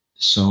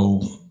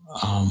 So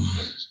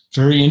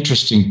very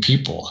interesting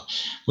people.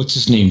 What's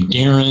his name?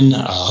 Darren.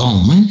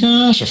 Oh my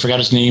gosh, I forgot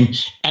his name.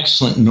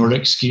 Excellent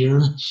Nordic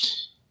skier.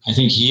 I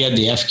think he had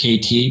the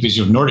FKT because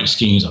Nordic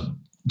skiing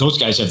those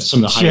guys have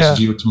some of the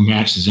highest VO2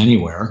 maxes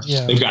anywhere.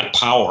 Yeah. They've got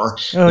power.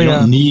 They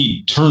don't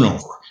need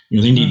turnover.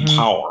 They need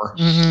power.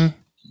 Mm-hmm.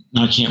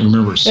 Now I can't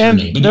remember his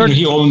surname, but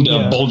he owned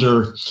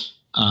Boulder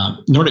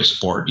Nordic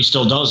Sport. He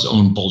still does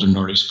own Boulder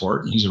Nordic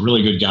Sport. He's a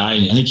really good guy.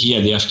 And I think he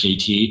had the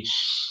FKT.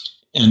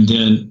 And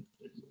then,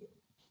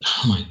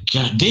 oh my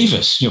God,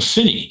 Davis,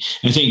 Finney.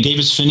 I think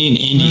Davis Finney and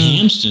Andy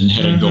Hampston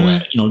had a go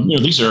at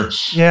it. These are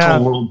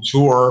Pro World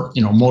Tour,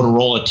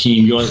 Motorola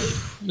team.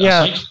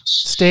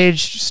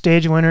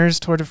 Stage winners,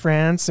 Tour de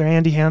France, or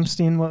Andy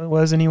Hampstein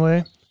was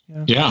anyway.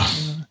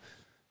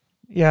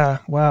 Yeah.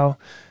 Wow.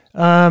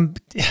 And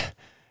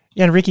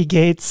Ricky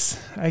Gates,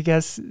 I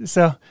guess.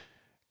 So,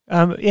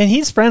 and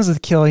he's friends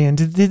with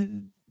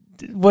Kilian.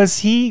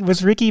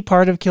 Was Ricky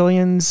part of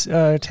Kilian's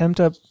attempt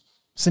up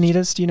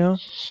Sanitas? Do you know?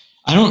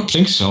 I don't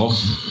think so.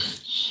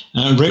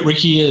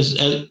 Ricky has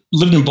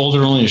lived in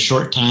Boulder only a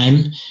short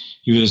time.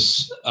 He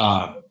was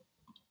a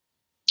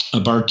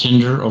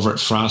bartender over at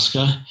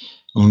Frasca,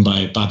 owned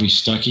by Bobby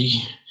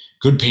Stuckey.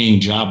 Good paying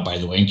job, by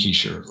the way, in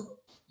case you're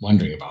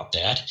wondering about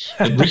that.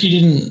 But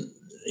Ricky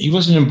he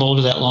wasn't in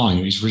Boulder that long.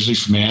 He was originally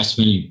from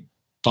Aspen. He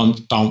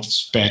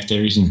bounced back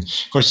there. He's in,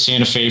 of course,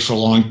 Santa Fe for a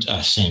long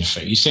Santa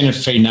Fe. He's Santa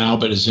Fe now,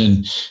 but is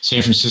in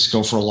San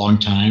Francisco for a long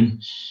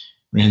time.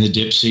 Ran the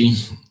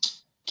Dipsy.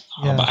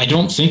 But I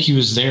don't think he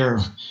was there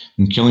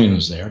when Kilian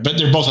was there. But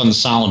they're both on the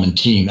Solomon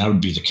team. That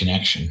would be the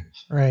connection.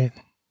 Right.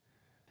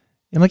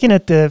 I'm looking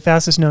at the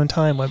fastest known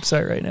time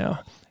website right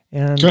now.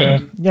 And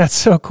it's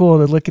so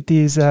cool to look at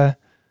these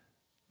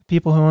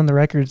people who own the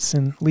records.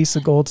 And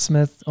Lisa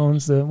Goldsmith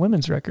owns the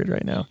women's record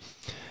right now.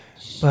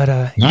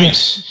 But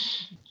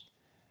nice.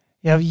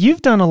 Yeah,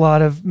 you've done a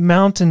lot of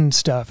mountain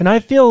stuff. And I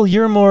feel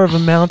you're more of a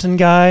mountain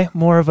guy,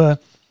 more of a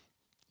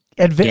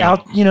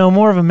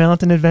more of a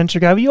mountain adventure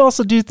guy. But you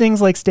also do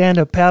things like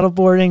stand-up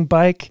paddleboarding,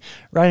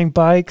 riding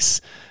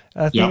bikes,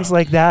 things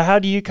like that. How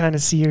do you kind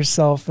of see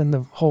yourself in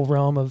the whole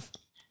realm of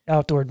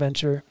outdoor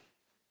adventure?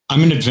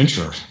 I'm an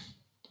adventurer.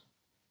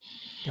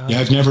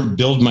 I've never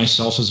billed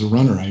myself as a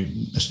runner.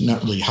 That's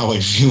not really how I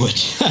view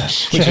it.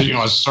 Which is,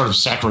 it's sort of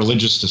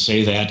sacrilegious to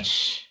say that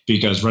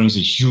because running is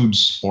a huge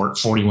sport.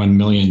 41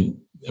 million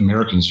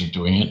Americans are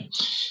doing it.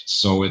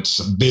 So it's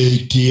a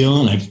big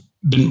deal. And I've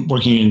been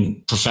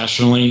working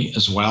professionally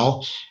as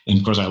well. And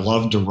of course, I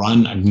love to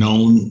run. I'm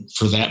known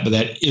for that, but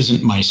that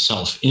isn't my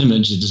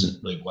self-image. It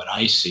isn't really what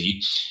I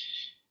see.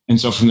 And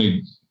so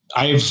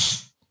I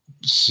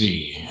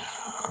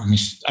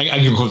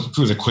can go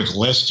through the quick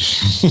list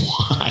if you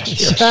want.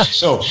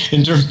 So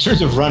in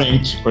terms of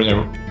running, where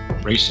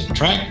I've raced the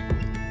track,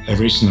 I've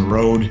raced on the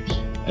road,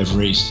 I've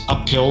raced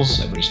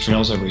uphills, I've raced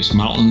trails, I've raced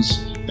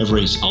mountains, I've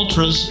raced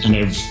ultras, and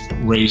I've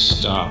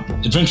raced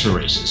adventure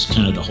races,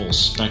 kind of the whole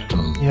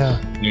spectrum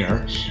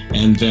there.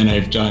 And then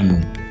I've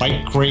done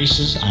bike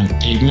races on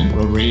pavement,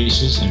 road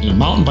races, I've done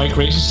mountain bike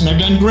races, and I've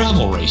done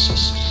gravel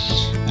races.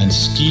 On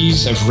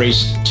skis, I've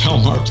raced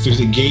Telemark through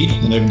the gate,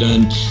 and I've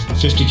done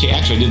 50K.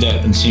 Actually, I did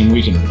that in the same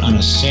weekend. On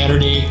a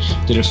Saturday,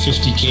 did a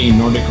 50K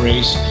Nordic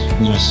race,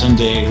 and then a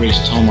Sunday,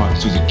 raced Telemark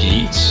through the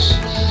gates.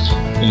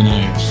 And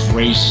I've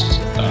raced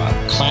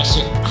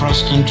classic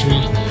cross country,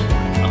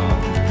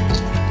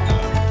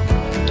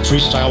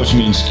 freestyle, which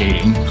means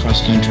skating,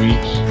 cross country,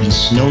 and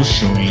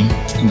snowshoeing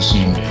on the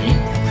same day.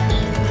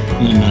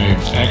 And then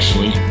I've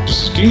actually,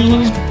 just getting a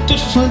little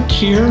different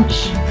here,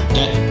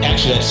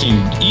 that same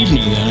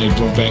evening, then I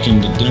drove back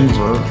into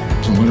Denver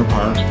from Winter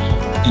Park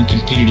and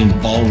competed in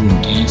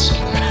ballroom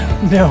dancing.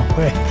 No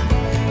way.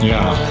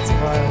 Yeah. Oh, that's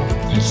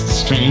wild. It's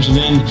strange. And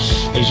then,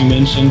 as you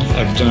mentioned,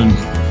 I've done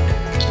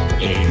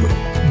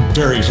a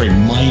very, very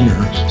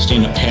minor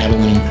stand-up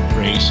paddling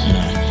race and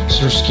a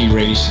surf ski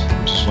race,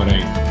 which is what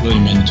I really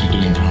meant to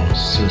doing now, is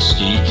surf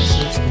ski.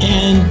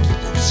 And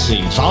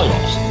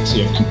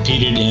volleyball. I've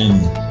competed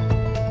in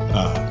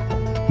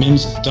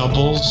men's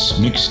doubles,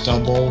 mixed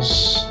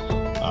doubles,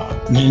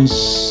 men's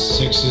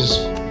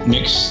sixes,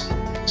 mixed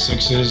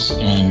sixes,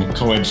 and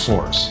co-ed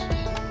fours.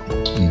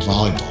 And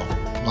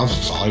volleyball. Love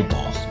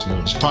volleyball too.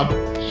 It's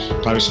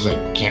probably something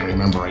I can't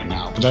remember right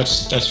now, but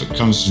that's what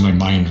comes to my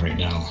mind right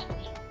now.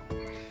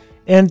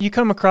 And you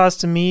come across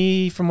to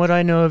me, from what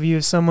I know of you,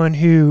 as someone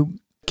who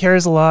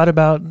cares a lot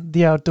about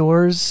the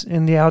outdoors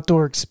and the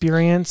outdoor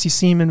experience. You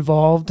seem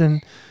involved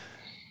in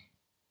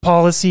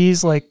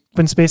policies like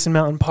open space and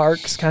mountain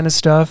parks kind of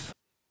stuff.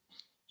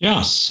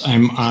 Yes,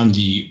 I'm on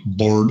the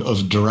board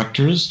of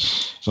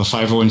directors of a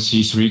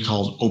 501c3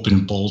 called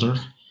Open Boulder,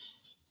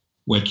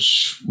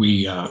 which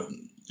we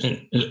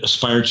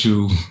aspire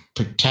to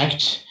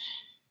protect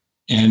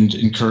and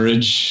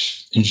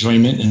encourage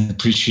enjoyment and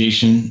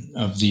appreciation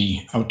of the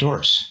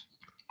outdoors.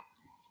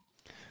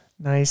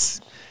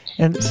 Nice.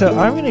 And so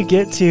I'm going to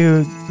get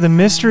to the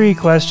mystery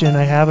question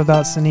I have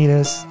about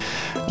Sanitas.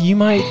 You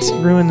might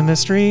ruin the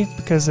mystery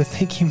because I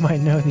think you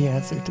might know the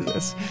answer to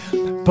this.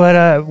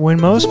 But when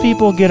most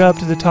people get up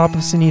to the top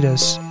of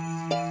Sanitas,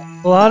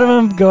 A lot of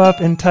them go up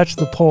and touch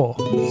the pole.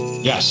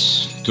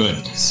 Yes,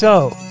 good.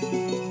 So,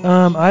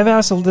 I've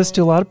asked this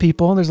to a lot of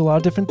people. There's a lot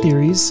of different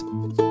theories.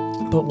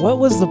 But what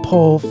was the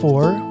pole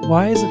for?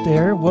 Why is it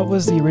there? What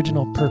was the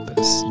original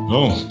purpose?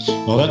 Oh,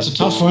 well, that's a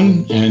tough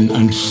one. And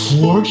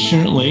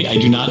unfortunately, I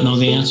do not know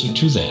the answer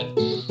to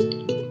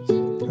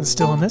that. It's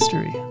still a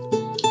mystery.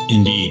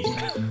 Indeed.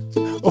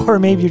 Or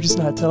maybe you're just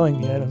not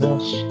telling me. I don't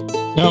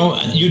know. No,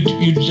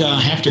 you'd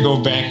have to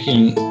go back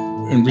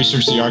and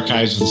research the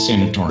archives of the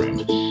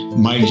sanatorium.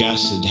 My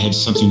guess it had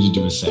something to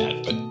do with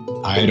that,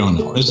 but I don't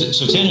know.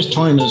 So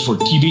sanatorium is for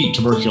TB,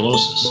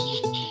 tuberculosis.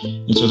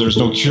 And so there's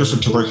no cure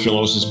for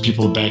tuberculosis.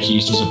 People back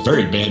east, it was a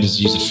very bad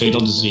disease, a fatal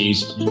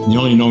disease. And the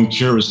only known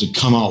cure was to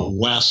come out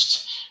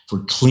west for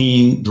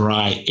clean,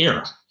 dry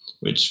air,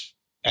 which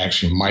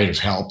actually might have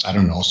helped. I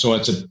don't know. So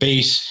it's a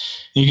base.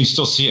 You can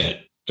still see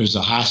it. There's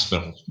a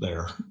hospital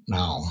there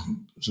now.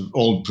 It's an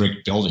old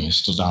brick building. It's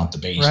still down at the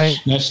base. Right.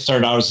 And that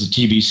started out as the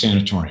TB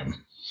sanatorium.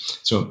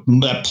 So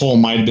that pole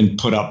might have been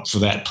put up for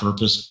that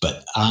purpose,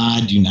 but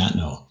I do not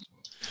know.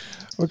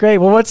 Well, great.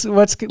 Well, what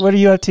are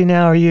you up to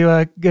now? Are you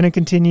going to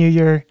continue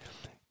your?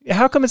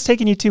 How come it's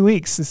taking you 2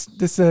 weeks?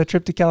 This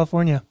trip to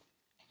California.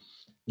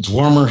 It's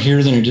warmer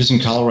here than it is in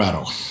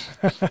Colorado.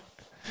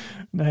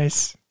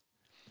 Nice.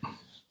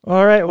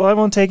 All right. Well, I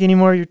won't take any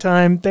more of your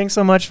time. Thanks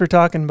so much for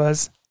talking,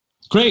 Buzz.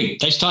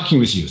 Great. Nice talking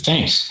with you.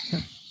 Thanks.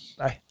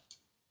 Bye.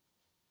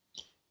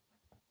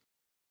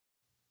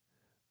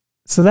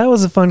 So that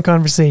was a fun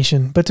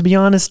conversation, but to be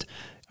honest,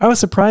 I was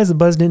surprised that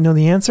Buzz didn't know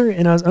the answer,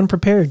 and I was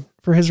unprepared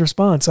for his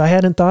response. I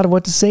hadn't thought of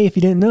what to say if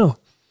he didn't know.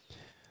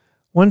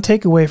 One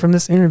takeaway from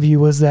this interview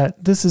was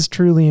that this is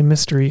truly a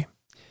mystery.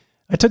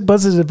 I took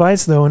Buzz's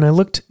advice, though, and I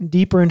looked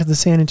deeper into the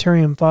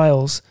sanitarium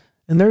files,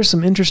 and there's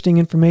some interesting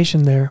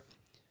information there.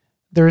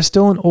 There is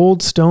still an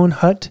old stone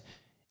hut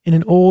and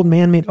an old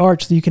man-made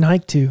arch that you can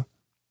hike to.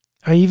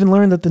 I even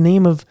learned that the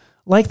name of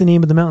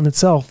the mountain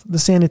itself, the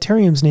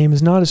sanitarium's name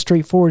is not as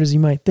straightforward as you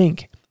might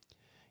think.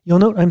 You'll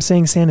note I'm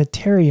saying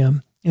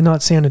sanitarium and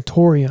not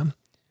sanatorium.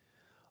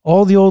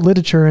 All the old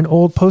literature and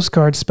old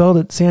postcards spelled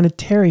it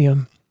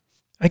sanitarium.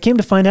 I came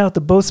to find out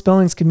that both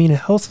spellings could mean a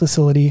health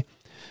facility,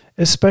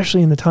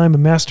 especially in the time of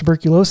mass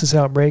tuberculosis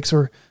outbreaks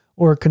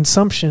or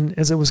consumption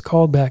as it was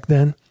called back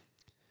then.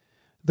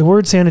 The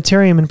word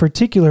sanitarium in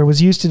particular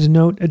was used to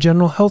denote a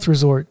general health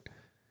resort.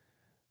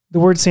 The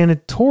word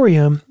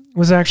sanatorium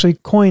was actually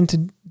coined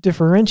to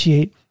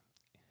differentiate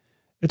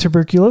a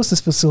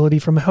tuberculosis facility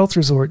from a health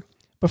resort,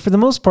 but for the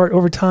most part,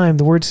 over time,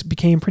 the words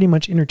became pretty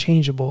much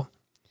interchangeable.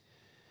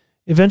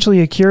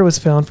 Eventually, a cure was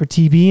found for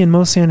TB, and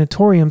most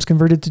sanatoriums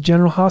converted to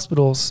general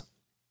hospitals.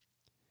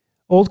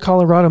 Old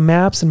Colorado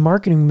maps and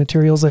marketing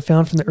materials I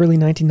found from the early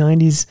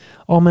 1990s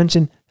all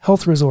mention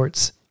health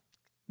resorts.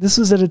 This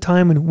was at a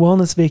time when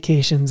wellness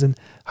vacations and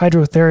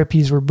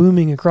hydrotherapies were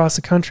booming across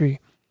the country.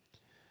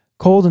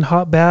 Cold and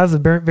hot baths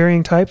of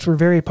varying types were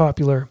very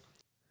popular.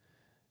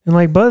 And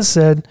like Buzz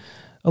said,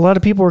 a lot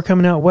of people were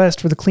coming out west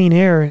for the clean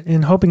air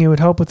and hoping it would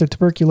help with their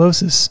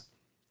tuberculosis.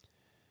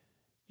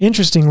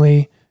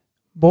 Interestingly,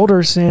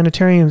 Boulder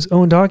Sanitarium's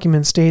own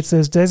document states that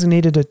it's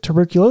designated a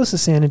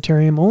tuberculosis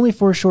sanitarium only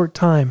for a short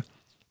time,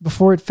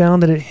 before it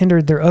found that it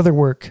hindered their other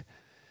work.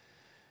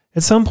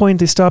 At some point,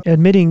 they stopped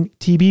admitting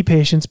TB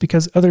patients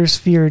because others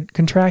feared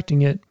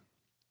contracting it.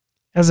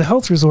 As a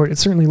health resort, it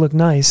certainly looked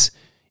nice.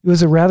 It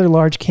was a rather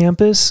large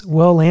campus,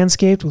 well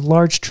landscaped with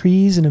large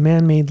trees and a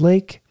man-made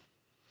lake.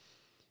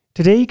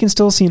 Today, you can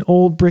still see an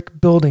old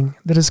brick building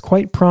that is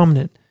quite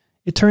prominent.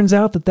 It turns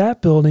out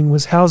that building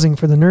was housing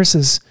for the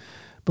nurses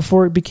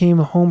before it became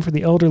a home for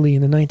the elderly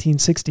in the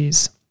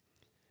 1960s.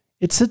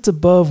 It sits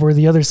above where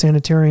the other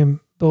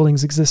sanitarium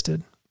buildings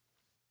existed.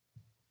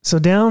 So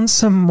down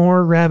some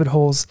more rabbit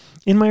holes.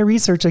 In my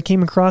research, I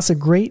came across a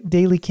great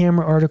Daily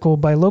Camera article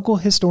by local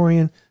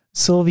historian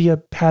Sylvia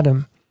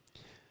Padham.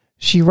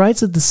 She writes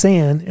that the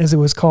San, as it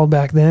was called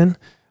back then,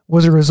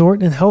 was a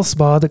resort and health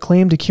spa that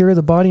claimed to cure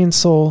the body and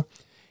soul,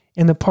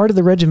 and that part of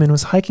the regimen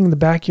was hiking the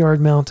backyard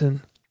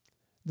mountain.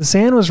 The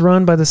San was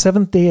run by the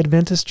Seventh-day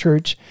Adventist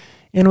Church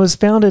and was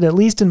founded at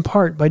least in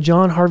part by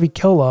John Harvey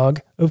Kellogg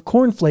of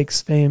Corn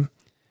Flakes fame.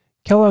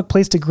 Kellogg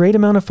placed a great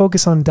amount of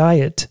focus on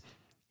diet,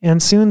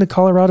 and soon the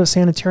Colorado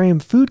Sanitarium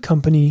Food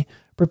Company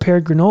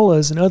prepared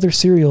granolas and other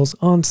cereals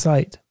on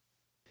site.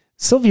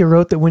 Sylvia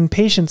wrote that when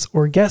patients,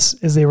 or guests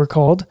as they were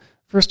called,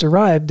 first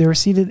arrived, they were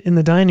seated in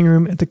the dining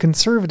room at the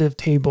conservative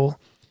table.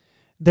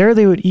 There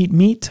they would eat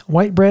meat,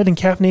 white bread, and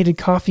caffeinated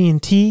coffee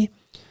and tea.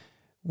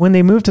 When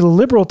they moved to the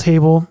liberal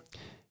table,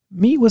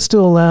 meat was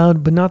still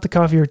allowed, but not the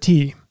coffee or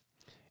tea.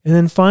 And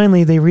then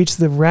finally they reached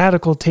the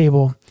radical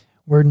table,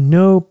 where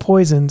no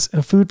poisons,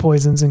 food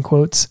poisons in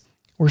quotes,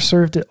 were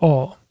served at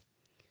all.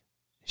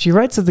 She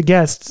writes that the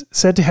guests,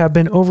 said to have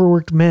been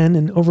overworked men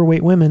and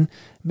overweight women,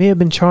 may have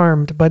been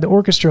charmed by the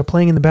orchestra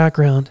playing in the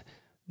background,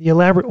 the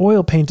elaborate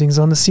oil paintings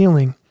on the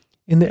ceiling,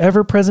 and the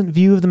ever-present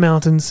view of the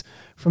mountains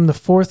from the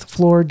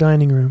fourth-floor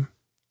dining room.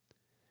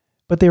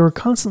 But they were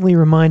constantly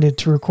reminded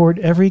to record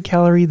every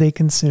calorie they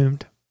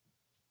consumed.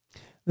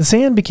 The The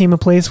sand became a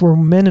place where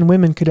men and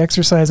women could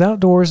exercise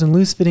outdoors in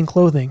loose-fitting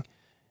clothing.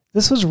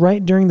 This was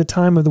right during the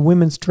time of the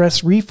women's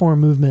dress reform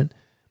movement,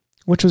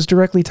 which was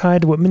directly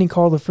tied to what many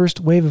call the first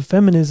wave of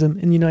feminism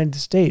in the United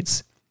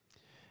States.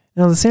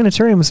 Now, the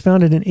sanitarium was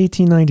founded in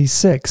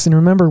 1896, and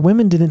remember,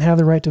 women didn't have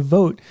the right to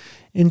vote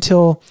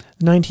until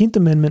the 19th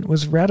Amendment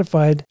was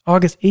ratified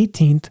August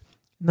 18th,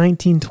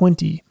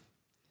 1920.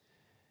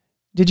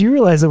 Did you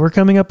realize that we're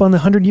coming up on the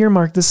 100-year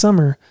mark this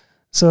summer?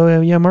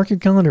 So, mark your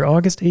calendar,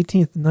 August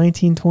 18th,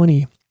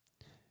 1920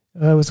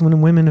 was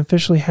when women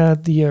officially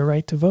had the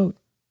right to vote.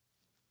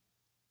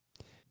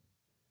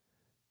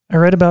 I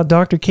read about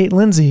Dr. Kate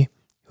Lindsay,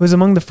 who was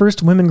among the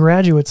first women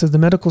graduates of the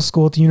medical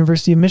school at the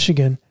University of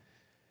Michigan.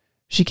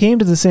 She came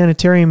to the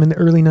sanitarium in the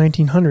early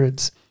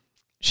 1900s.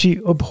 She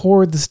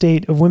abhorred the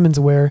state of women's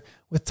wear,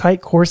 with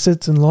tight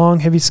corsets and long,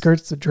 heavy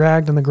skirts that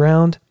dragged on the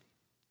ground.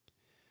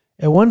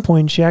 At one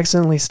point, she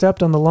accidentally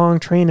stepped on the long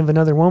train of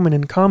another woman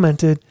and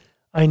commented,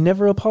 "I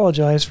never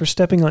apologize for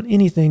stepping on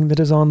anything that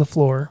is on the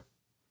floor."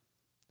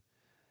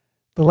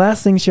 The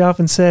last thing she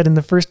often said in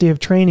the first day of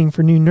training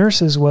for new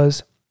nurses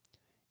was,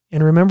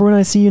 "And remember when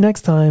I see you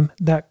next time,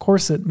 that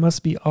corset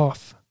must be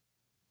off."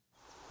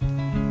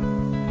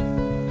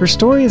 Her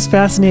story is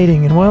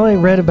fascinating, and while I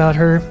read about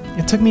her,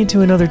 it took me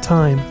to another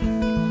time,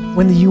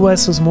 when the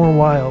U.S. was more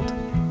wild.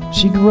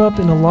 She grew up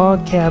in a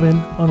log cabin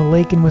on a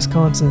lake in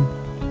Wisconsin,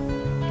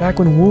 back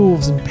when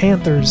wolves and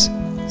panthers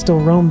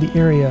still roamed the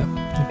area.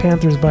 And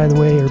panthers, by the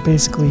way, are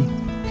basically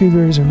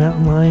cougars or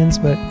mountain lions,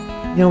 but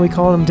we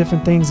call them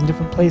different things in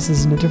different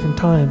places and at different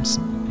times.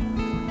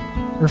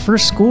 Her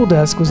first school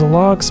desk was a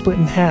log split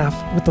in half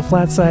with the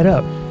flat side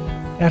up.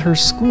 At her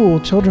school,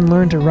 children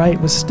learned to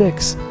write with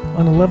sticks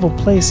on a level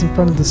place in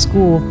front of the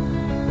school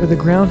where the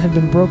ground had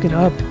been broken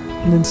up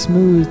and then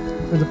smoothed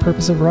for the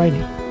purpose of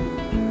writing.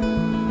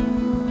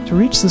 To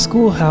reach the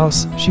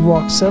schoolhouse, she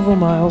walked several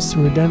miles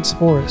through a dense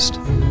forest.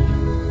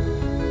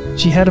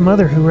 She had a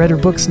mother who read her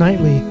books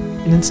nightly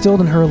and instilled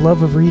in her a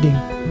love of reading.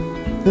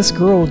 This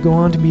girl would go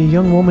on to be a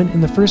young woman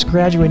in the first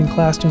graduating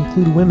class to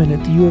include women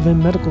at the U of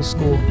M Medical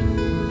School.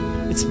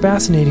 It's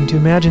fascinating to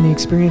imagine the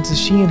experiences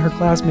she and her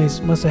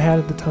classmates must have had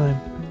at the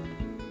time.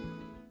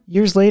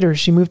 Years later,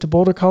 she moved to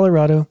Boulder,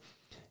 Colorado,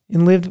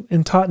 and lived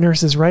and taught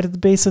nurses right at the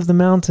base of the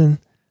mountain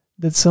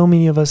that so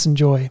many of us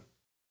enjoy.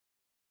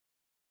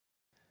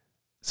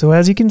 So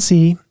as you can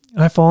see,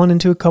 I've fallen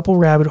into a couple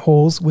rabbit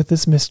holes with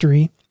this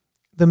mystery,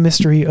 the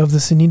mystery of the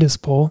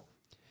Sanitas Pole.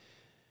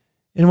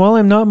 And while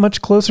I'm not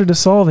much closer to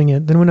solving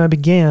it than when I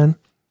began,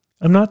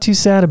 I'm not too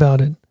sad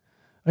about it.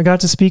 I got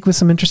to speak with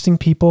some interesting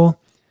people.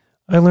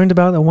 I learned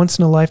about a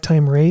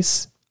once-in-a-lifetime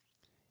race,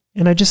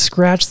 and I just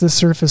scratched the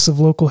surface of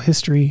local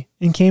history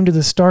and came to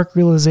the stark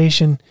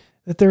realization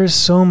that there is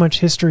so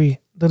much history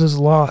that is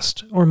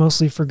lost or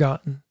mostly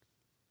forgotten.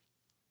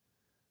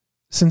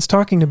 Since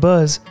talking to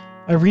Buzz,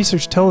 I've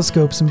researched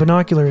telescopes and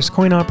binoculars,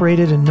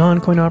 coin-operated and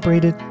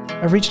non-coin-operated.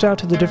 I've reached out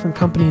to the different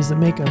companies that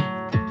make them.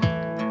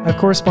 I've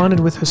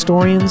corresponded with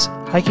historians,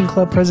 hiking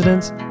club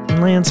presidents,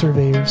 and land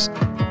surveyors.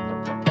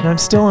 And I'm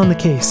still on the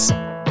case.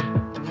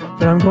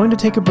 But I'm going to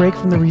take a break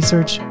from the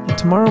research, and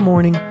tomorrow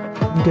morning,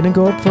 I'm going to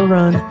go up for a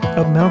run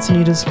up Mount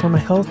Sanitas for my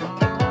health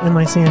and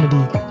my sanity.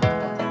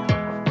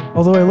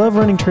 Although I love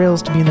running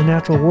trails to be in the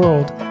natural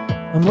world,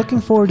 I'm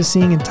looking forward to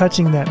seeing and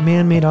touching that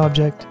man-made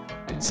object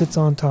that sits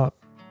on top.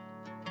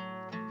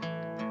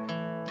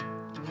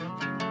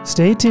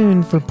 Stay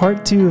tuned for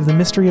part 2 of the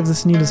mystery of the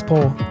Sanitas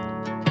Pole.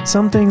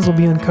 Some things will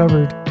be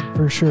uncovered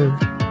for sure.